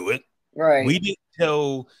didn't do it. Right. We didn't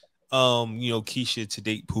tell Keisha to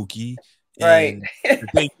date Pookie. Right. And the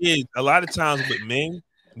thing is, a lot of times with men,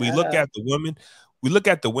 we look at the women. We look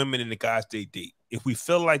at the women and the guys they date. If we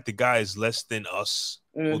feel like the guy is less than us,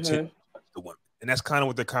 we'll take the woman. And that's kind of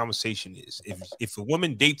what the conversation is. If a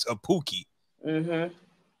woman dates a Pookie,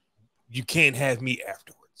 you can't have me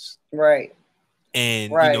afterwards. Right.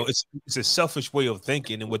 And it's a selfish way of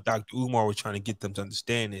thinking. And what Dr. Umar was trying to get them to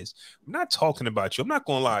understand is, I'm not talking about you. I'm not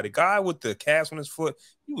gonna lie. The guy with the cast on his foot,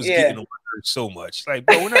 he was getting on my nerves so much. Like,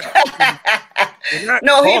 bro, we're not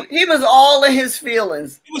no, he was all in his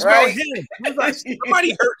feelings. It was about him. He was like,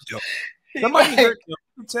 somebody hurt him. Somebody hurt him. You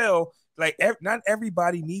can tell, like, not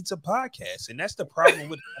everybody needs a podcast. And that's the problem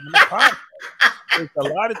with having a podcast. A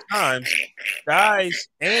lot of times, guys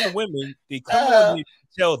and women, they come on here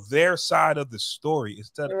to tell their side of the story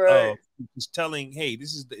instead of just telling, hey,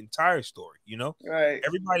 this is the entire story, Right.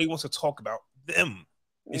 Everybody wants to talk about them.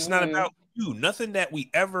 It's not about you. Nothing that we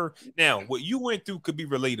ever... Now, what you went through could be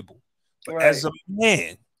relatable. But as a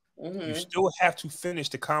man, you still have to finish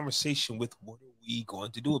the conversation with, what are we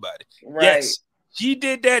going to do about it? Right. Yes, she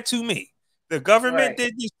did that to me. The government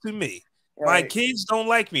did this to me. My kids don't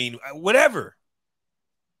like me. Whatever.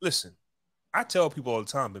 Listen, I tell people all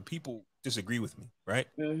the time, but people disagree with me, right?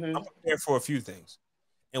 I'm prepared for a few things.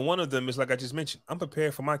 And one of them is, like I just mentioned, I'm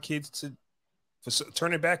prepared for my kids to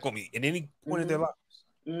turn it back on me at any point in their lives.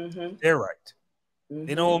 They're right.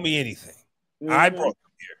 They don't owe me anything. I brought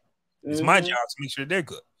them here. It's my job to make sure they're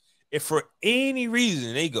good. If for any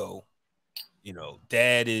reason they go,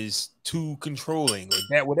 dad is too controlling, or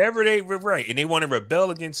that whatever they were right, and they want to rebel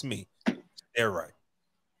against me, they're right.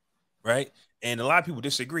 Right? And a lot of people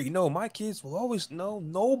disagree. No, my kids will always know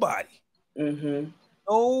nobody.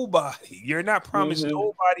 Nobody. You're not promised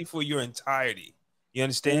nobody for your entirety. You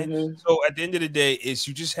understand? So at the end of the day,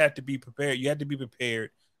 you just have to be prepared. You have to be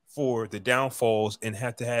prepared for the downfalls and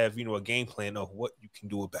have to have, a game plan of what you can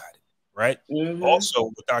do about it. Right? Also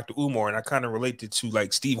with Dr. Umar, and I kind of related to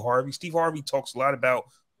like Steve Harvey. Steve Harvey talks a lot about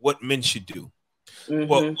what men should do. Well,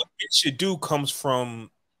 what men should do comes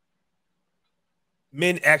from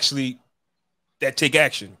men actually that take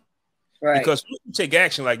action. Right. Because when you take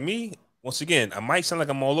action, like me, once again, I might sound like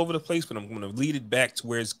I'm all over the place, but I'm going to lead it back to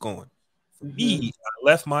where it's going. For me, I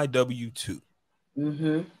left my W-2.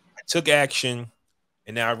 I took action,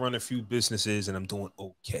 and now I run a few businesses, and I'm doing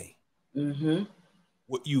okay.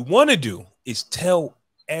 What you want to do is tell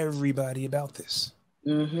everybody about this.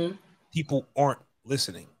 People aren't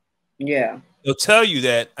listening. Yeah. They'll tell you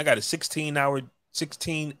that I got a 16-hour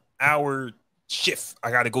shift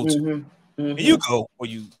I got to go to. And you go,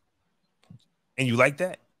 and you like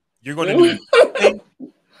that? You're going to do nothing.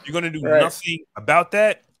 You're going to do nothing about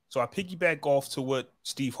that. So I piggyback off to what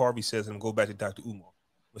Steve Harvey says, and go back to Dr. Umar.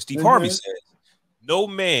 What Steve Harvey says, no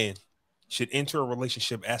man should enter a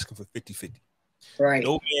relationship asking for 50-50. Right.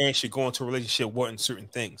 No man should go into a relationship wanting certain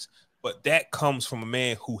things. But that comes from a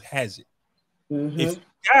man who has it. If you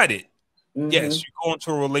got it, yes, you go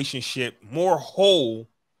into a relationship more whole,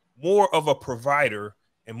 more of a provider,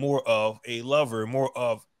 and more of a lover, more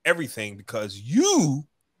of everything, because you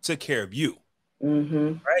took care of you.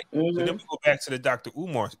 Right? So then we go back to the Dr.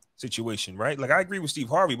 Umar situation, right? Like, I agree with Steve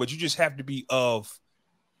Harvey, but you just have to be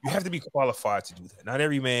qualified to do that. Not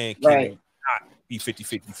every man can not be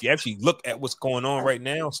 50-50. If you actually look at what's going on right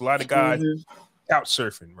now, it's a lot of guys couch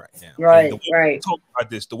surfing right now. Right. Talk about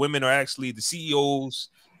this. The women are actually the CEOs,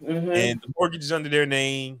 and the mortgage is under their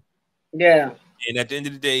name. Yeah. And at the end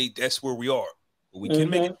of the day, that's where we are. But we can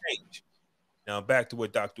make a change. Now, back to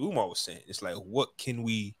what Dr. Umar was saying. It's like, what can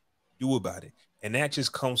we do about it? And that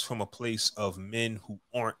just comes from a place of men who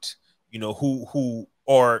aren't, who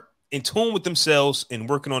are in tune with themselves and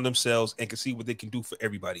working on themselves and can see what they can do for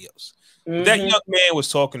everybody else. That young man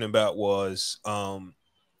was talking about was,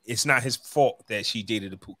 it's not his fault that she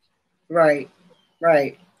dated a Pookie. Right.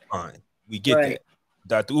 Fine. We get that.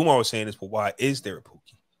 Dr. Umar was saying this, but why is there a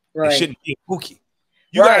Pookie? It shouldn't be a Pookie.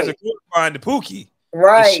 You guys are glorifying the Pookie.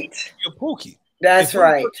 Right. It shouldn't be a Pookie. That's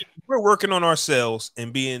right. We're working on ourselves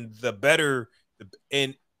and being the better.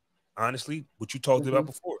 And honestly, what you talked about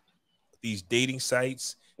before, these dating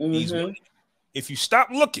sites, if you stop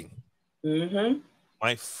looking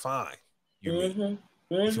might find your mate.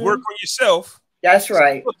 Mm-hmm. If you work on yourself, that's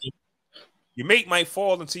right. Your mate might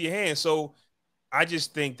fall into your hands. So I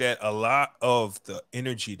just think that a lot of the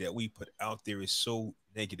energy that we put out there is so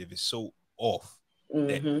negative, is so off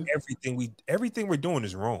that everything we're doing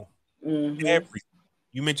is wrong. Everything.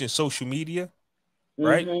 You mentioned social media,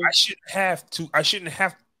 right? I shouldn't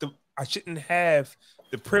have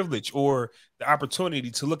the privilege or the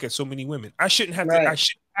opportunity to look at so many women. I shouldn't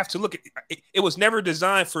have to look at it was never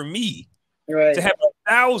designed for me to have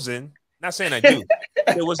 1,000. Not saying I do.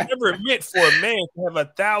 It was never meant for a man to have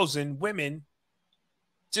 1,000 women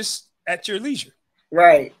just at your leisure.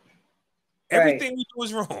 Right. Everything we do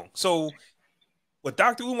is wrong. So what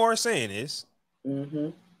Dr. Umar is saying is,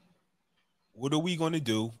 what are we going to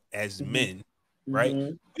do as men, right?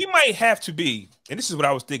 We might have to be, and this is what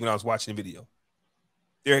I was thinking when I was watching the video.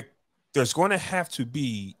 There's going to have to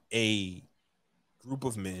be a group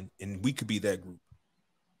of men, and we could be that group,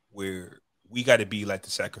 where we got to be like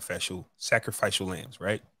the sacrificial lambs,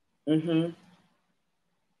 right?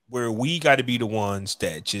 Where we got to be the ones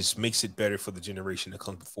that just makes it better for the generation that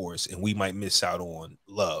comes before us, and we might miss out on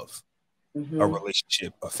love, a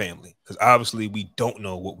relationship, a family, because obviously we don't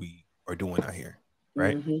know what we are doing out here,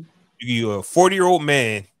 right? You're a 40-year-old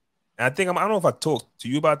man, and I don't know if I talked to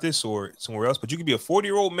you about this or somewhere else, but you could be a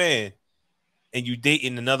 40-year-old man and you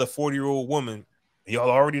dating another 40-year-old woman, and y'all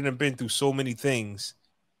already done been through so many things,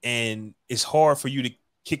 and it's hard for you to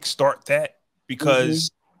kickstart that because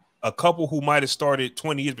a couple who might have started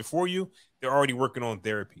 20 years before you, they're already working on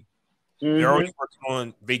therapy. They're already working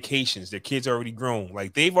on vacations. Their kids are already grown.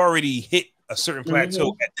 Like they've already hit a certain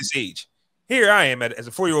plateau at this age. Here I am as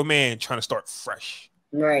a 4-year-old man trying to start fresh.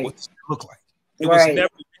 Right. What does it look like? It was never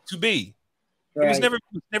meant to be. It was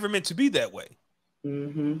never meant to be that way.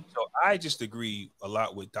 So I just agree a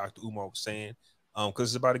lot with Dr. Umar was saying, because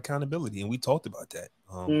it's about accountability, and we talked about that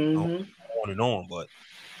on and on. But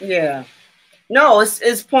yeah. No,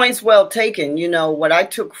 it's points well taken. You know, what I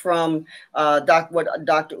took from what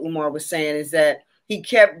Dr. Umar was saying is that he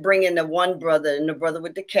kept bringing the one brother, and the brother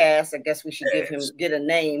with the cast. I guess we should get a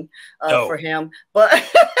name for him. But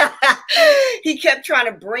he kept trying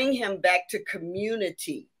to bring him back to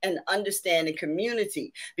community and understanding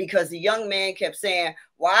community, because the young man kept saying,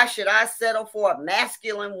 why should I settle for a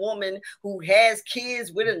masculine woman who has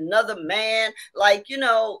kids with another man? Like, you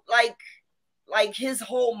know, like his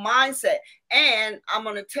whole mindset. And I'm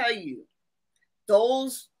going to tell you,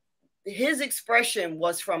 his expression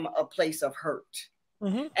was from a place of hurt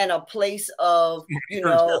and a place of, you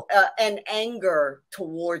know, an anger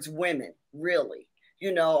towards women, really.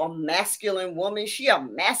 You know, a masculine woman. She a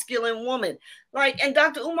masculine woman. Like, and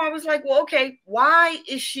Dr. Umar was like, well, okay, why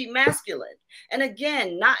is she masculine? And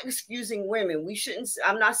again, not excusing women. We shouldn't,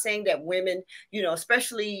 I'm not saying that women, you know,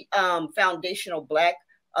 especially foundational Black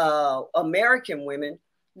American women,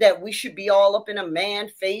 that we should be all up in a man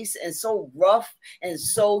face and so rough and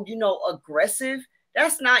so, you know, aggressive.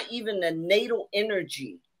 That's not even the natal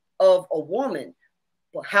energy of a woman.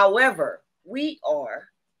 But however, we are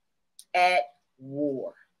at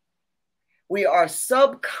war. We are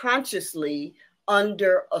subconsciously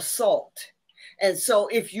under assault. And so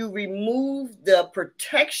if you remove the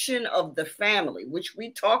protection of the family, which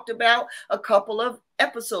we talked about a couple of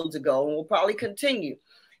episodes ago, and we'll probably continue,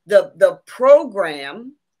 the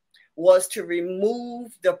program was to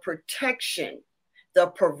remove the protection, the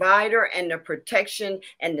provider and the protection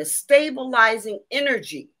and the stabilizing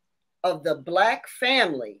energy of the Black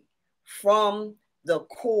family from the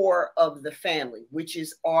core of the family, which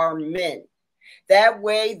is our men. That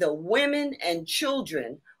way, the women and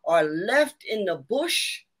children are left in the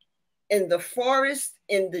bush, in the forest,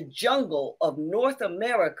 in the jungle of North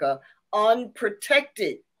America,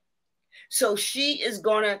 unprotected. So she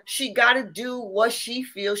got to do what she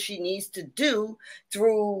feels she needs to do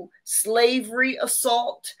through slavery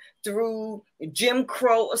assault, through Jim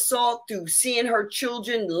Crow assault, through seeing her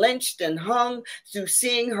children lynched and hung, through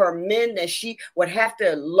seeing her men that she would have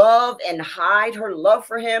to love and hide her love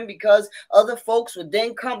for him because other folks would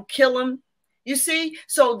then come kill him. You see,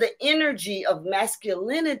 so the energy of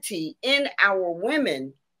masculinity in our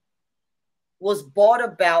women was brought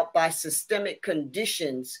about by systemic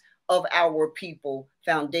conditions of our people,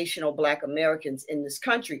 foundational Black Americans in this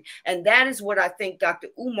country. And that is what I think Dr.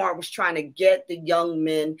 Umar was trying to get the young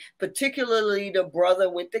men, particularly the brother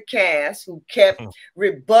with the cast, who kept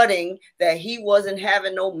rebutting that he wasn't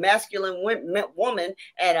having no masculine woman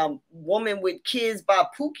and a woman with kids by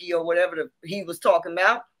Pookie or whatever he was talking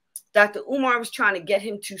about. Dr. Umar was trying to get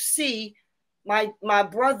him to see, my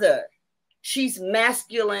brother, she's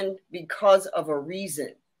masculine because of a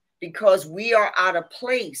reason. Because we are out of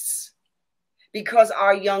place because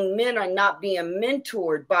our young men are not being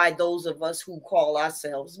mentored by those of us who call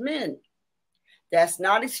ourselves men. That's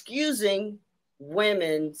not excusing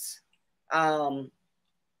women's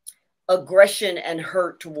aggression and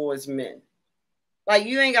hurt towards men. Like,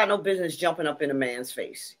 you ain't got no business jumping up in a man's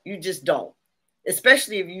face. You just don't.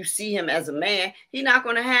 Especially if you see him as a man, he's not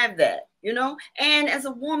going to have that, you know? And as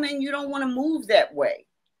a woman, you don't want to move that way.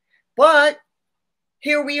 But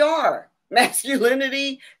here we are.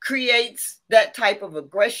 Masculinity creates that type of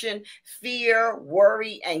aggression, fear,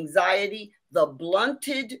 worry, anxiety, the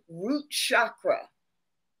blunted root chakra,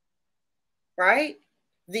 right?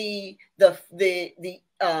 The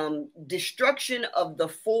destruction of the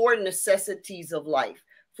four necessities of life: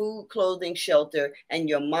 food, clothing, shelter, and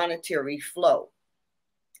your monetary flow,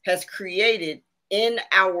 has created in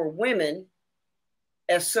our women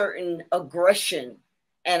a certain aggression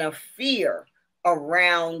and a fear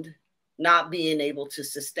around not being able to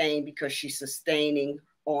sustain, because she's sustaining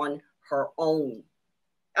on her own.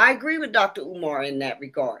 I agree with Dr. Umar in that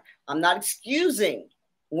regard. I'm not excusing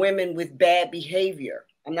women with bad behavior.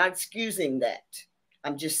 I'm not excusing that.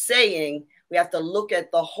 I'm just saying we have to look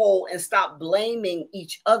at the whole and stop blaming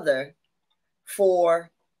each other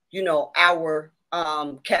for, you know, our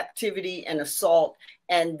captivity and assault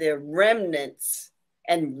and the remnants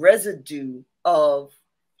and residue of,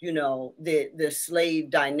 you know, the slave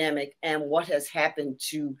dynamic and what has happened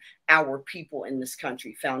to our people in this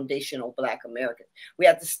country, foundational Black Americans. We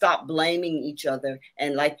have to stop blaming each other.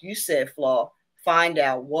 And like you said, Flaw, find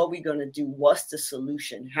out what we're going to do. What's the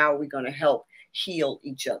solution? How are we going to help heal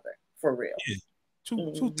each other for real? Yeah.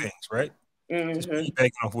 Two things, right? Just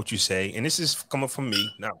piggybacking off what you say. And this is coming from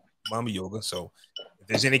me, not Mama Yoga. So if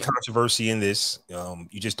there's any controversy in this,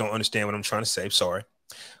 you just don't understand what I'm trying to say. Sorry.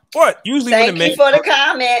 But usually Thank you for the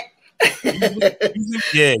comment.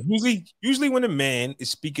 usually when a man is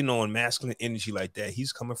speaking on masculine energy like that,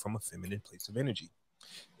 he's coming from a feminine place of energy.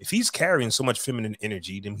 If he's carrying so much feminine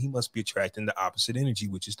energy, then he must be attracting the opposite energy,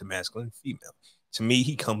 which is the masculine female. To me,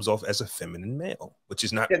 he comes off as a feminine male, which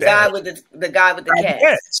is not the bad. guy with the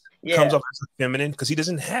cats. He comes off as a feminine because he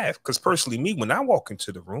doesn't have. Because personally, me, when I walk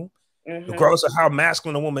into the room, regardless of how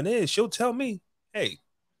masculine a woman is, she'll tell me, "Hey,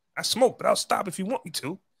 I smoke, but I'll stop if you want me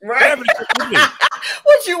to." Right.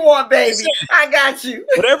 What you want, baby? I got you.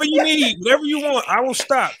 Whatever you need, whatever you want, I will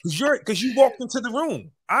stop because you walked into the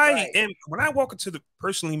room. When I walk into the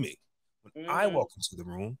personally me, when I walk into the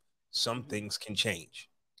room, some things can change.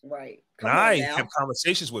 Right. When I have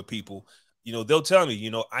conversations with people, you know, they'll tell me, you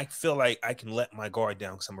know, I feel like I can let my guard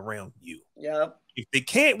down because I'm around you. Yep. If they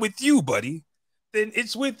can't with you, buddy, then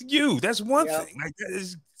it's with you. That's one thing. Like,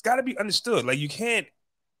 it's got to be understood. Like, you can't.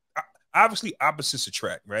 Obviously, opposites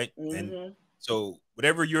attract, right? And so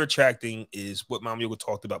whatever you're attracting is what Mama Yoga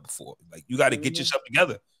talked about before. Like, you got to get yourself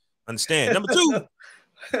together. Understand? Number two,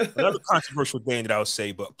 another controversial thing that I would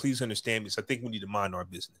say, but please understand this. I think we need to mind our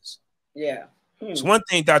business. Yeah. So one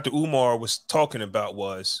thing Dr. Umar was talking about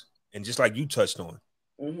was, and just like you touched on,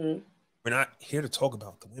 we're not here to talk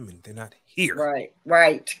about the women. They're not here.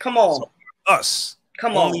 Right. Come on. So us.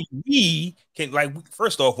 Only we can, like,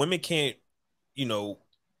 first off, women can't, you know,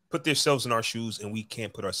 put themselves in our shoes, and we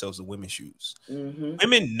can't put ourselves in women's shoes.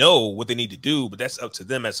 Women know what they need to do, but that's up to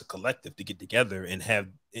them as a collective to get together and have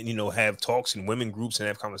talks in women groups and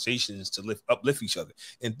have conversations to uplift each other.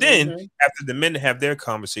 And then after the men have their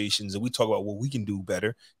conversations and we talk about what we can do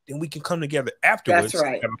better, then we can come together afterwards. That's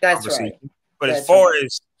right. But as far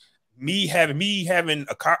as me having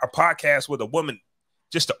a podcast with a woman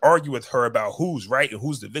just to argue with her about who's right and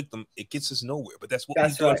who's the victim, it gets us nowhere. But that's what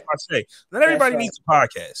we do. I say, not everybody needs a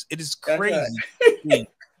podcast. It is crazy.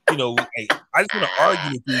 You know, hey, I just want to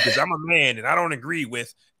argue with you because I'm a man and I don't agree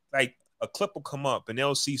with, like, a clip will come up and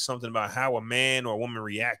they'll see something about how a man or a woman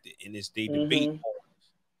reacted, and they debate on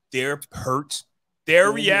their hurt,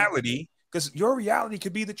 their reality, because your reality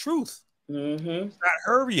could be the truth. It's not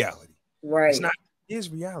her reality. Right. It's not his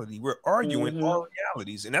reality. We're arguing our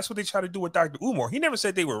realities, and that's what they try to do with Dr. Umar. He never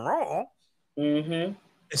said they were wrong. In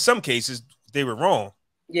some cases, they were wrong.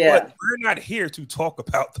 Yeah, but we're not here to talk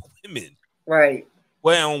about the women. Right.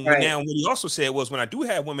 Well, now what he also said was, when I do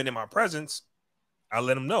have women in my presence, I'll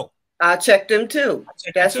let them know. I'll check them too.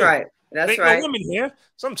 That's right. That's right. No women here,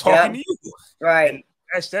 so I'm talking to you. Right. And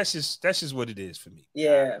that's just what it is for me.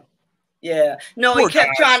 Yeah. Yeah. No, he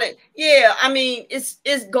kept trying to. Yeah. I mean,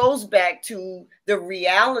 it goes back to the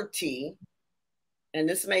reality, and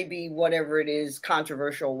this may be whatever it is,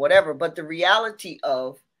 controversial, whatever, but the reality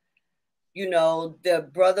of, you know, the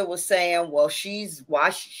brother was saying, well,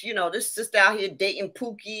 this sister out here dating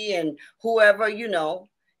Pookie and whoever, you know,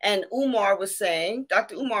 and Dr. Umar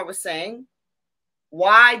was saying,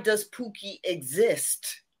 Why does Pookie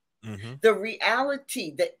exist? Mm-hmm. The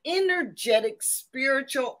reality, the energetic,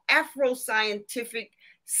 spiritual, Afro-scientific,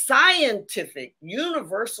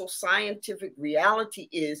 universal scientific reality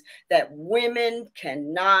is that women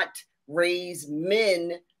cannot raise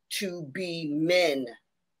men to be men.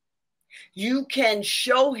 You can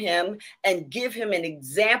show him and give him an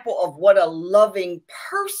example of what a loving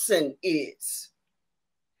person is.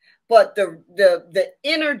 But the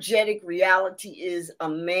energetic reality is a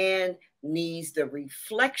man needs the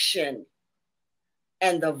reflection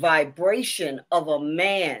and the vibration of a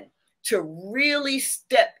man to really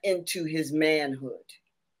step into his manhood,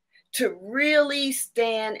 to really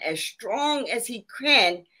stand as strong as he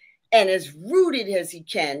can and as rooted as he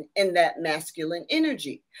can in that masculine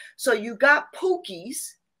energy. So you got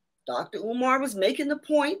Pookies. Dr. Umar was making the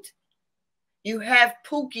point. You have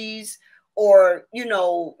Pookies, or, you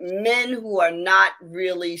know, men who are not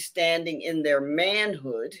really standing in their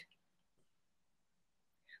manhood,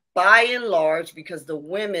 by and large, because the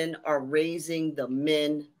women are raising the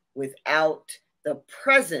men without the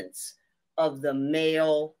presence of the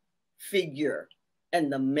male figure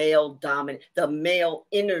and the male dominant, the male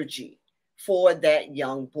energy for that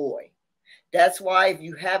young boy. That's why if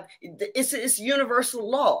you have, it's universal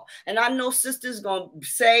law. And I know sisters going to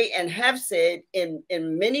say and have said in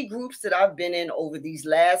many groups that I've been in over these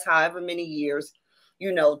last however many years,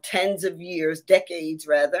 you know, tens of years, decades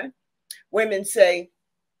rather, women say,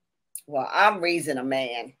 well, I'm raising a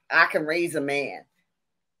man. I can raise a man.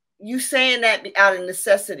 You saying that out of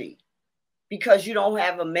necessity because you don't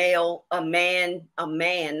have a man,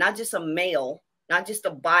 not just a male, not just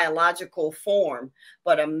a biological form,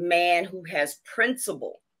 but a man who has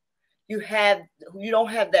principle. You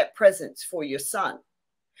don't have that presence for your son.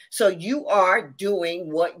 So you are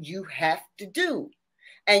doing what you have to do.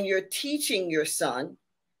 And you're teaching your son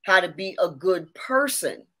how to be a good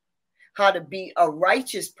person, how to be a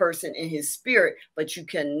righteous person in his spirit, but you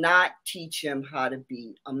cannot teach him how to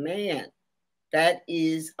be a man. That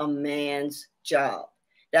is a man's job.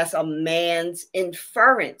 That's a man's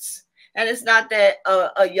inference. And it's not that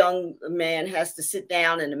a young man has to sit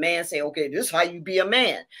down and the man say, okay, this is how you be a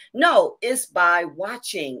man. No, it's by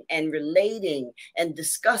watching and relating and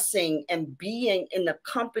discussing and being in the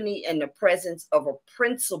company and the presence of a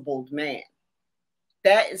principled man.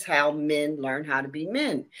 That is how men learn how to be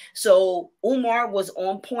men. So Umar was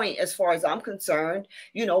on point as far as I'm concerned.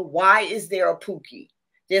 You know, why is there a Pookie?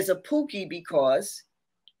 There's a Pookie because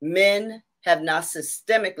men have not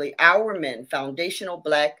systemically, our men, foundational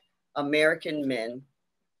Black American men,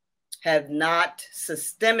 have not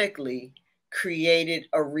systemically created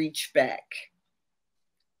a reach back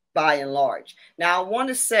by and large. Now, I want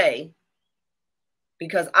to say,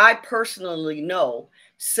 because I personally know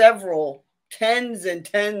several tens and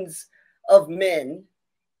tens of men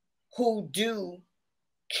who do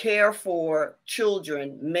care for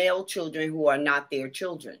children, male children who are not their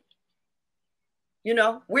children. You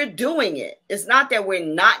know, we're doing it. It's not that we're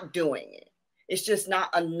not doing it. It's just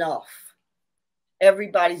not enough.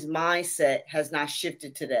 Everybody's mindset has not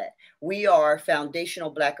shifted to that. We are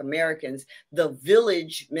foundational Black Americans. The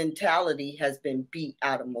village mentality has been beat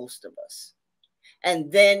out of most of us. And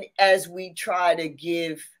then as we try to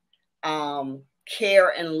give care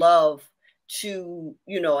and love to,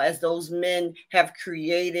 you know, as those men have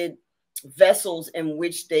created vessels in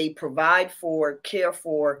which they provide for, care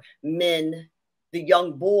for men, the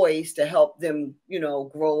young boys, to help them, you know,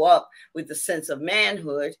 grow up with a sense of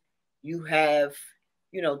manhood, you have,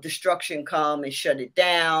 you know, destruction come and shut it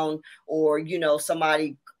down, or, you know,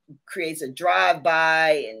 somebody creates a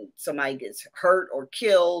drive-by and somebody gets hurt or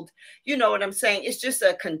killed. You know what I'm saying? It's just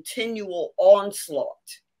a continual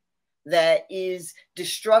onslaught that is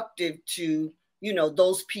destructive to, you know,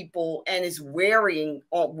 those people, and is wearing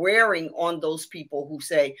on those people who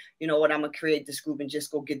say, you know what, I'm gonna create this group and just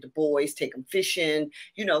go get the boys, take them fishing,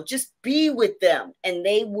 you know, just be with them, and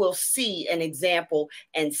they will see an example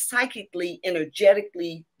and psychically,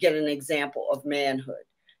 energetically get an example of manhood.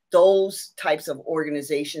 Those types of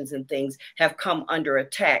organizations and things have come under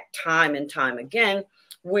attack time and time again,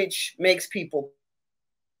 which makes people.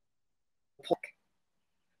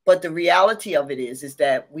 But the reality of it is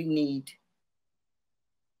that we need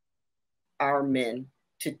our men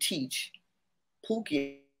to teach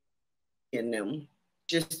Pookie in them.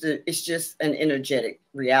 It's just an energetic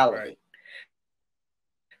reality.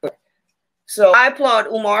 Right. So I applaud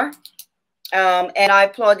Umar, and I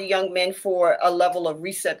applaud the young men for a level of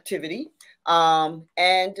receptivity.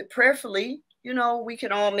 And prayerfully, you know, we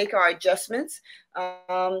can all make our adjustments.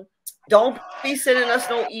 Don't be sending us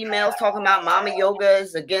no emails talking about mama yoga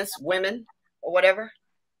is against women or whatever.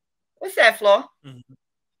 What's that, Flo? Mm-hmm.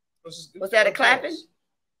 Was that a clapping?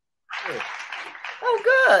 Yeah. Oh,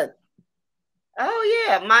 good. Oh,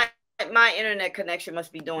 yeah. My internet connection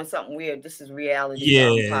must be doing something weird. This is reality. Yeah,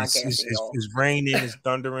 Podcasting, it's raining, it's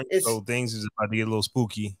thundering, so things is about to get a little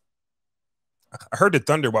spooky. I heard the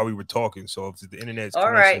thunder while we were talking, so if the internet's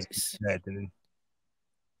all right. bad, then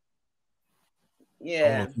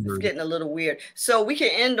yeah, it's getting a little weird. So we can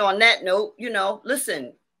end on that note. You know,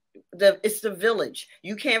 listen, it's the village.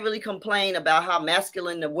 You can't really complain about how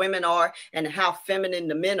masculine the women are and how feminine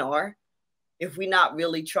the men are if we're not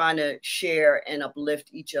really trying to share and uplift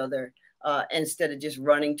each other instead of just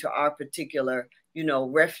running to our particular, you know,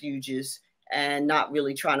 refuges and not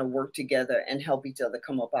really trying to work together and help each other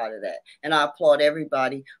come up out of that. And I applaud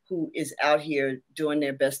everybody who is out here doing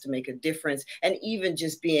their best to make a difference and even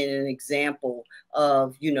just being an example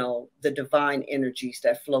of, you know, the divine energies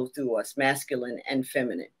that flow through us, masculine and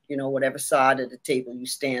feminine, you know, whatever side of the table you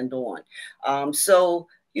stand on. So,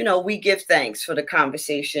 you know, we give thanks for the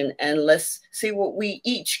conversation and let's see what we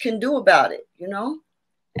each can do about it, you know,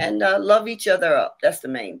 and love each other up. That's the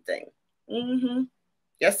main thing. Mm-hmm.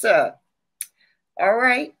 Yes, sir. All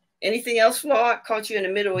right. Anything else, Flo? Caught you in the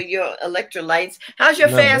middle of your electrolytes. How's your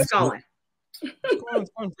fast going?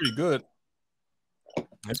 It's going pretty good.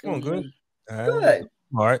 It's going good. Good.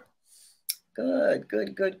 All right. Good.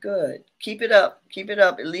 Keep it up. Keep it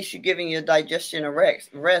up. At least you're giving your digestion a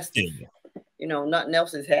rest. Yeah. You know, nothing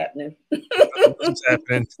else is happening. Nothing's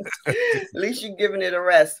happening. At least you're giving it a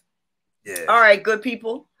rest. Yeah. All right, good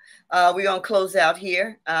people. We're going to close out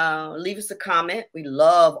here. Leave us a comment. We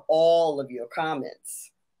love all of your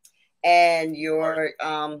comments and your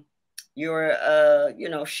you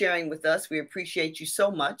know, sharing with us. We appreciate you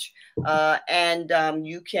so much. And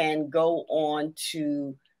you can go on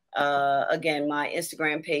to, again, my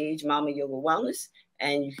Instagram page, Mama Yoga Wellness,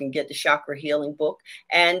 and you can get the Chakra Healing book.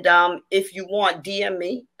 And if you want, DM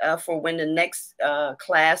me for when the next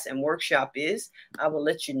class and workshop is. I will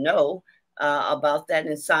let you know about that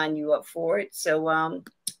and sign you up for it. So,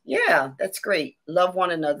 yeah, that's great. Love one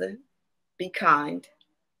another. Be kind.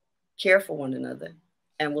 Care for one another.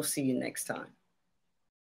 And we'll see you next time.